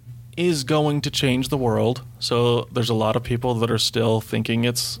is going to change the world. So there's a lot of people that are still thinking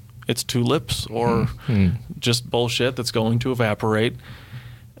it's tulips or just bullshit that's going to evaporate.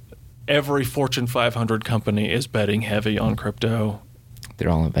 Every Fortune 500 company is betting heavy on crypto. They're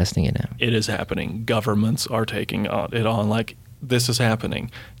all investing in it. It is happening. Governments are taking it on. Like, this is happening.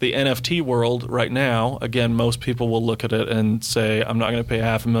 The NFT world right now, again, most people will look at it and say, I'm not going to pay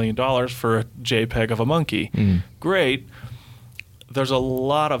 $500,000 for a JPEG of a monkey. Great. There's a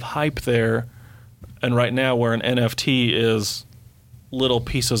lot of hype there, and right now where an NFT is little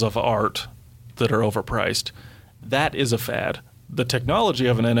pieces of art that are overpriced, that is a fad. The technology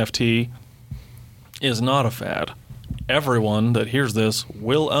of an NFT is not a fad. Everyone that hears this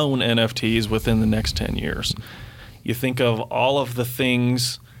will own NFTs within the next 10 years. You think of all of the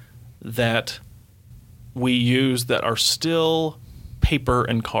things that we use that are still paper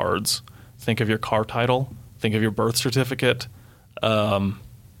and cards. Think of your car title. Think of your birth certificate.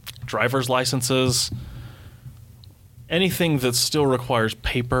 Driver's licenses, anything that still requires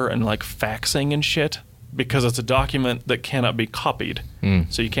paper and like faxing and shit, because it's a document that cannot be copied.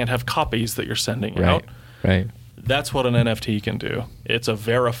 So you can't have copies that you're sending out. Right. That's what an NFT can do. It's a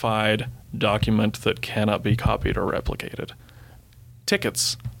verified document that cannot be copied or replicated.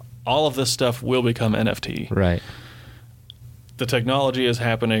 Tickets, all of this stuff will become NFT. Right. The technology is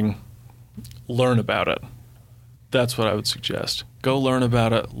happening. Learn about it. That's what I would suggest. Go learn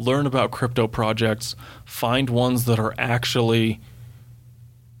about it. Learn about crypto projects. Find ones that are actually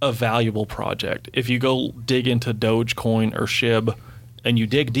a valuable project. If you go dig into Dogecoin or SHIB and you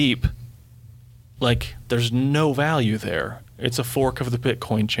dig deep, like, there's no value there. It's a fork of the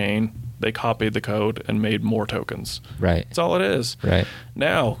Bitcoin chain. They copied the code and made more tokens. Right. That's all it is. Right.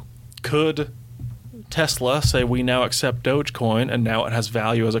 Now, could Tesla say we now accept Dogecoin and now it has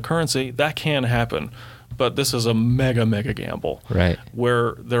value as a currency? That can happen. But this is a mega, mega gamble. Right.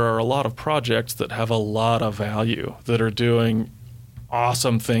 Where there are a lot of projects that have a lot of value, that are doing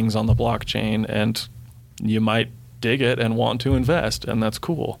awesome things on the blockchain, and you might dig it and want to invest, and that's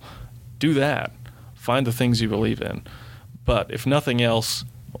cool. Do that. Find the things you believe in. But if nothing else,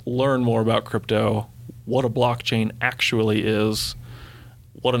 learn more about crypto, what a blockchain actually is,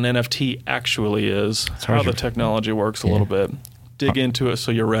 what an NFT actually is, how the technology works a little bit. Dig into it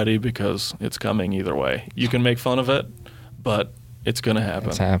so you're ready, because it's coming either way. You can make fun of it, but it's going to happen.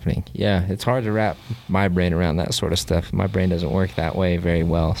 It's happening. Yeah, it's hard to wrap my brain around that sort of stuff. My brain doesn't work that way very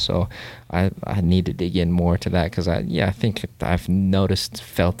well, so I need to dig in more to that, because I think I've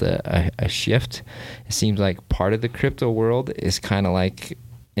felt a shift. It seems like part of the crypto world is kind of like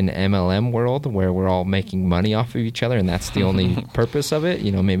an MLM world, where we're all making money off of each other, and that's the only purpose of it.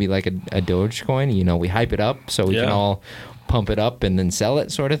 Maybe like a Dogecoin. We hype it up so we can all pump it up and then sell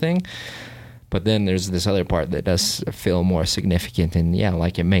it, sort of thing. But then there's this other part that does feel more significant, and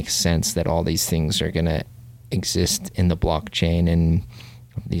like, it makes sense that all these things are going to exist in the blockchain, and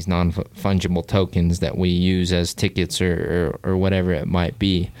these non-fungible tokens that we use as tickets or whatever it might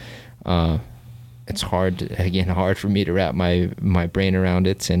be. It's hard for me to wrap my brain around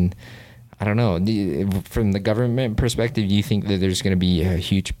it, and I don't know. From the government perspective, do you think that there's going to be a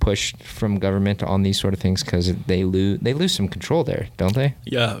huge push from government on these sort of things, because they lose some control there, don't they?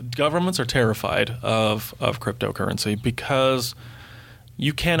 Yeah, governments are terrified of cryptocurrency because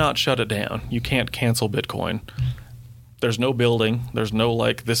you cannot shut it down. You can't cancel Bitcoin. There's no building. There's no,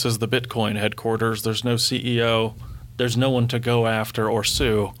 like, this is the Bitcoin headquarters. There's no CEO. There's no one to go after or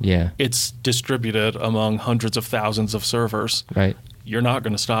sue. Yeah. It's distributed among hundreds of thousands of servers. Right. You're not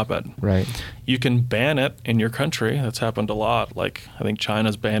going to stop it. Right. You can ban it in your country. That's happened a lot. Like, I think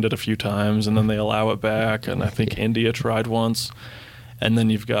China's banned it a few times, and then they allow it back, and I think India tried once. And then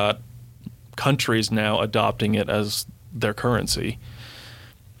you've got countries now adopting it as their currency.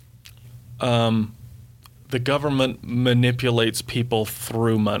 The government manipulates people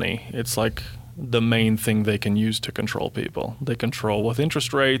through money. It's like the main thing they can use to control people. They control with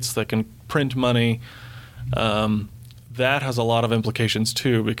interest rates. They can print money. That has a lot of implications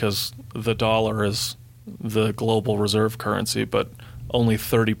too, because the dollar is the global reserve currency, but only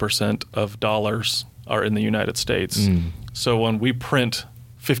 30% of dollars are in the United States. So when we print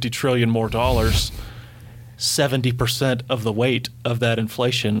 50 trillion more dollars, 70% of the weight of that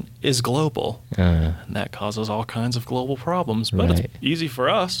inflation is global. And that causes all kinds of global problems. But it's easy for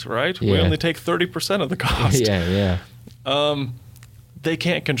us, right? We only take 30% of the cost. They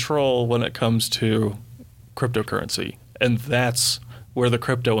can't control when it comes to cryptocurrency. And that's where the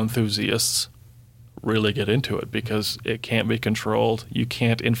crypto enthusiasts really get into it, because it can't be controlled. You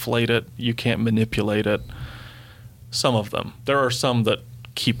can't inflate it. You can't manipulate it. Some of them. There are some that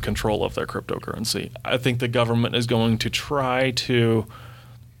keep control of their cryptocurrency. I think the government is going to try to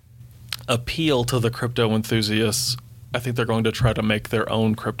appeal to the crypto enthusiasts. I think they're going to try to make their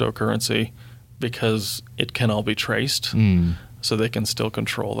own cryptocurrency, because it can all be traced. So they can still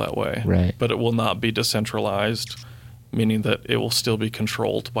control that way. Right. But it will not be decentralized, meaning that it will still be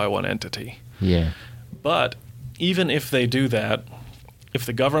controlled by one entity. Yeah. But even if they do that, if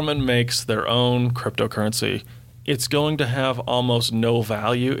the government makes their own cryptocurrency, it's going to have almost no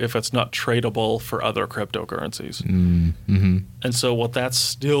value if it's not tradable for other cryptocurrencies. And so what that's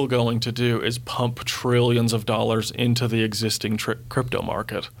still going to do is pump trillions of dollars into the existing crypto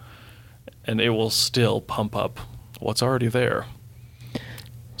market, and it will still pump up what's already there.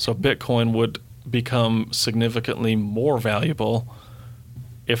 So Bitcoin would become significantly more valuable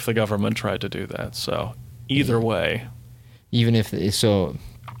if the government tried to do that. So either way, even if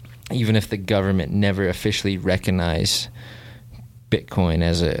the government never officially recognize Bitcoin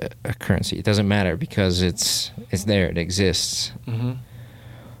as a currency, it doesn't matter, because it's there, it exists.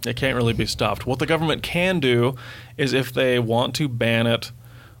 It can't really be stopped. What the government can do is, if they want to ban it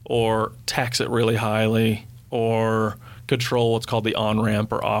or tax it really highly, or control what's called the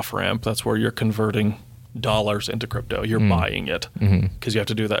on-ramp or off-ramp, that's where you're converting dollars into crypto. You're buying it because you have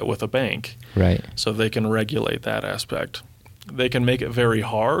to do that with a bank. Right. So they can regulate that aspect. They can make it very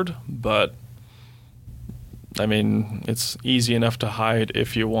hard, but I mean, it's easy enough to hide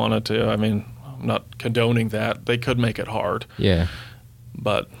if you wanted to. I mean, I'm not condoning that. They could make it hard. Yeah.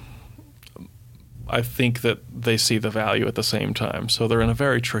 But I think that they see the value at the same time. So they're in a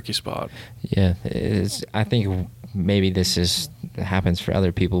very tricky spot. Yeah. I think maybe this happens for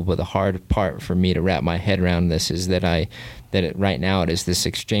other people, but the hard part for me to wrap my head around this is that right now it is this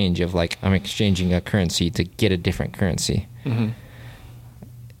exchange of like I'm exchanging a currency to get a different currency. Mm-hmm.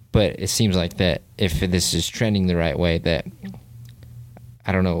 But it seems like that if this is trending the right way, that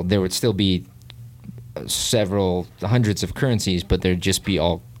I don't know, there would still be several hundreds of currencies, but there'd just be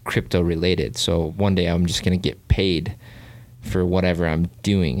all crypto related. So one day I'm just going to get paid for whatever I'm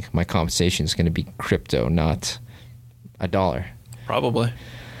doing. My compensation is going to be crypto, not $1. Probably.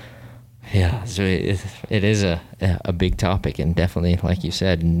 Yeah, so it is a big topic, and definitely, like you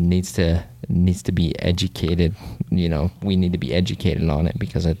said, needs to be educated. You know, we need to be educated on it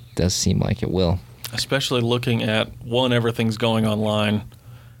because it does seem like it will. Especially looking at everything's going online.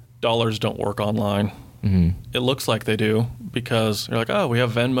 Dollars don't work online. Mm-hmm. It looks like they do because you're like, oh, we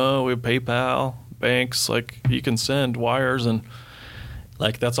have Venmo, we have PayPal, banks, like you can send wires, and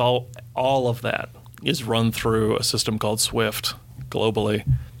like that's all of that is run through a system called SWIFT globally.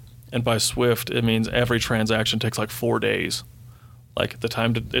 And by SWIFT, it means every transaction takes like 4 days. Like the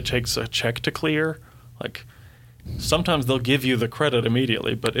time it takes a check to clear, like sometimes they'll give you the credit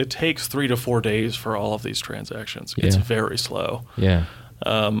immediately, but it takes 3 to 4 days for all of these transactions. Yeah. It's very slow. Yeah.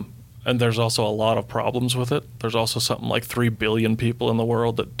 And there's also a lot of problems with it. There's also something like 3 billion people in the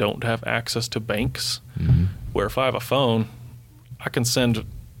world that don't have access to banks, where if I have a phone, I can send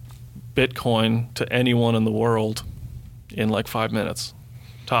Bitcoin to anyone in the world in like 5 minutes.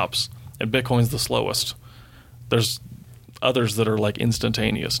 Tops, and Bitcoin's the slowest. There's others that are like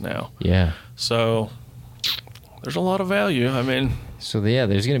instantaneous now. Yeah. So there's a lot of value. I mean, so yeah,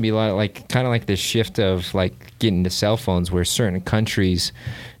 there's going to be a lot of like kind of like this shift of like getting to cell phones where certain countries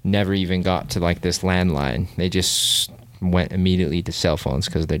never even got to like this landline. They just went immediately to cell phones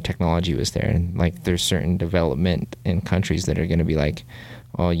because their technology was there. And like there's certain development in countries that are going to be like,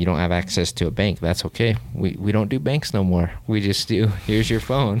 oh, you don't have access to a bank. That's okay. We don't do banks no more. We just do, here's your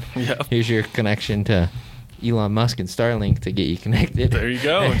phone. Yep. Here's your connection to Elon Musk and Starlink to get you connected. There you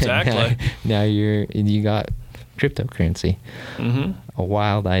go, exactly. now you got cryptocurrency. Mm-hmm. A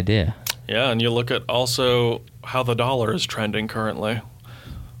wild idea. Yeah, and you look at also how the dollar is trending currently.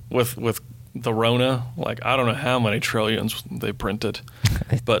 With the Rona, like I don't know how many trillions they printed,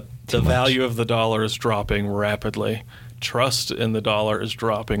 but the value of the dollar is dropping rapidly. Trust in the dollar is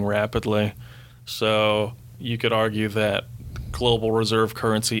dropping rapidly. So you could argue that global reserve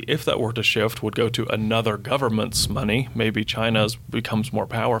currency, if that were to shift, would go to another government's money. Maybe China's becomes more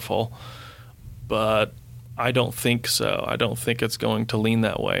powerful. But I don't think so. I don't think it's going to lean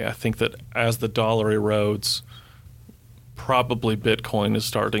that way. I think that as the dollar erodes, probably Bitcoin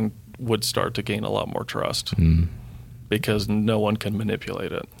would start to gain a lot more trust because no one can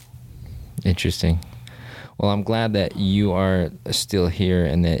manipulate it. Interesting. Well, I'm glad that you are still here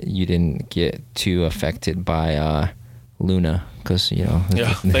and that you didn't get too affected by Luna because, you know.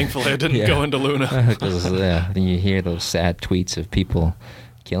 Yeah, thankfully I didn't go into Luna. Because you hear those sad tweets of people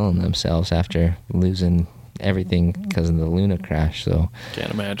killing themselves after losing everything because of the Luna crash. So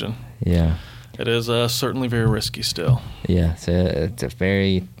can't imagine. Yeah. It is certainly very risky still. Yeah, it's a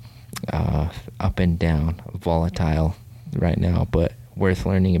very up and down, volatile right now, but worth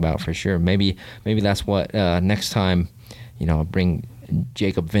learning about for sure. Maybe that's what next time, you know, bring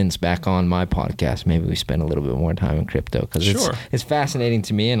Jacob Vince back on my podcast. Maybe we spend a little bit more time in crypto because it's fascinating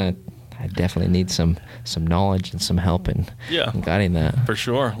to me, and I definitely need some knowledge and some help in guiding that. For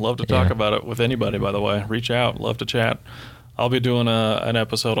sure. Love to talk about it with anybody, by the way. Reach out. Love to chat. I'll be doing an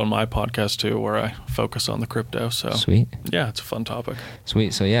episode on my podcast too where I focus on the crypto. So sweet. Yeah, it's a fun topic.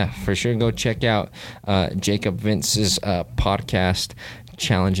 Sweet. So yeah, for sure go check out Jacob Vince's podcast,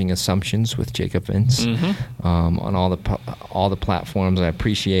 Challenging Assumptions with Jacob Vince, on all the platforms. I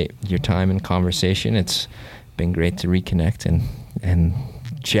appreciate your time and conversation. It's been great to reconnect and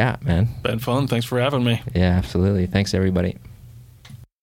chat, man. Been fun. Thanks for having me. Yeah, absolutely. Thanks, everybody.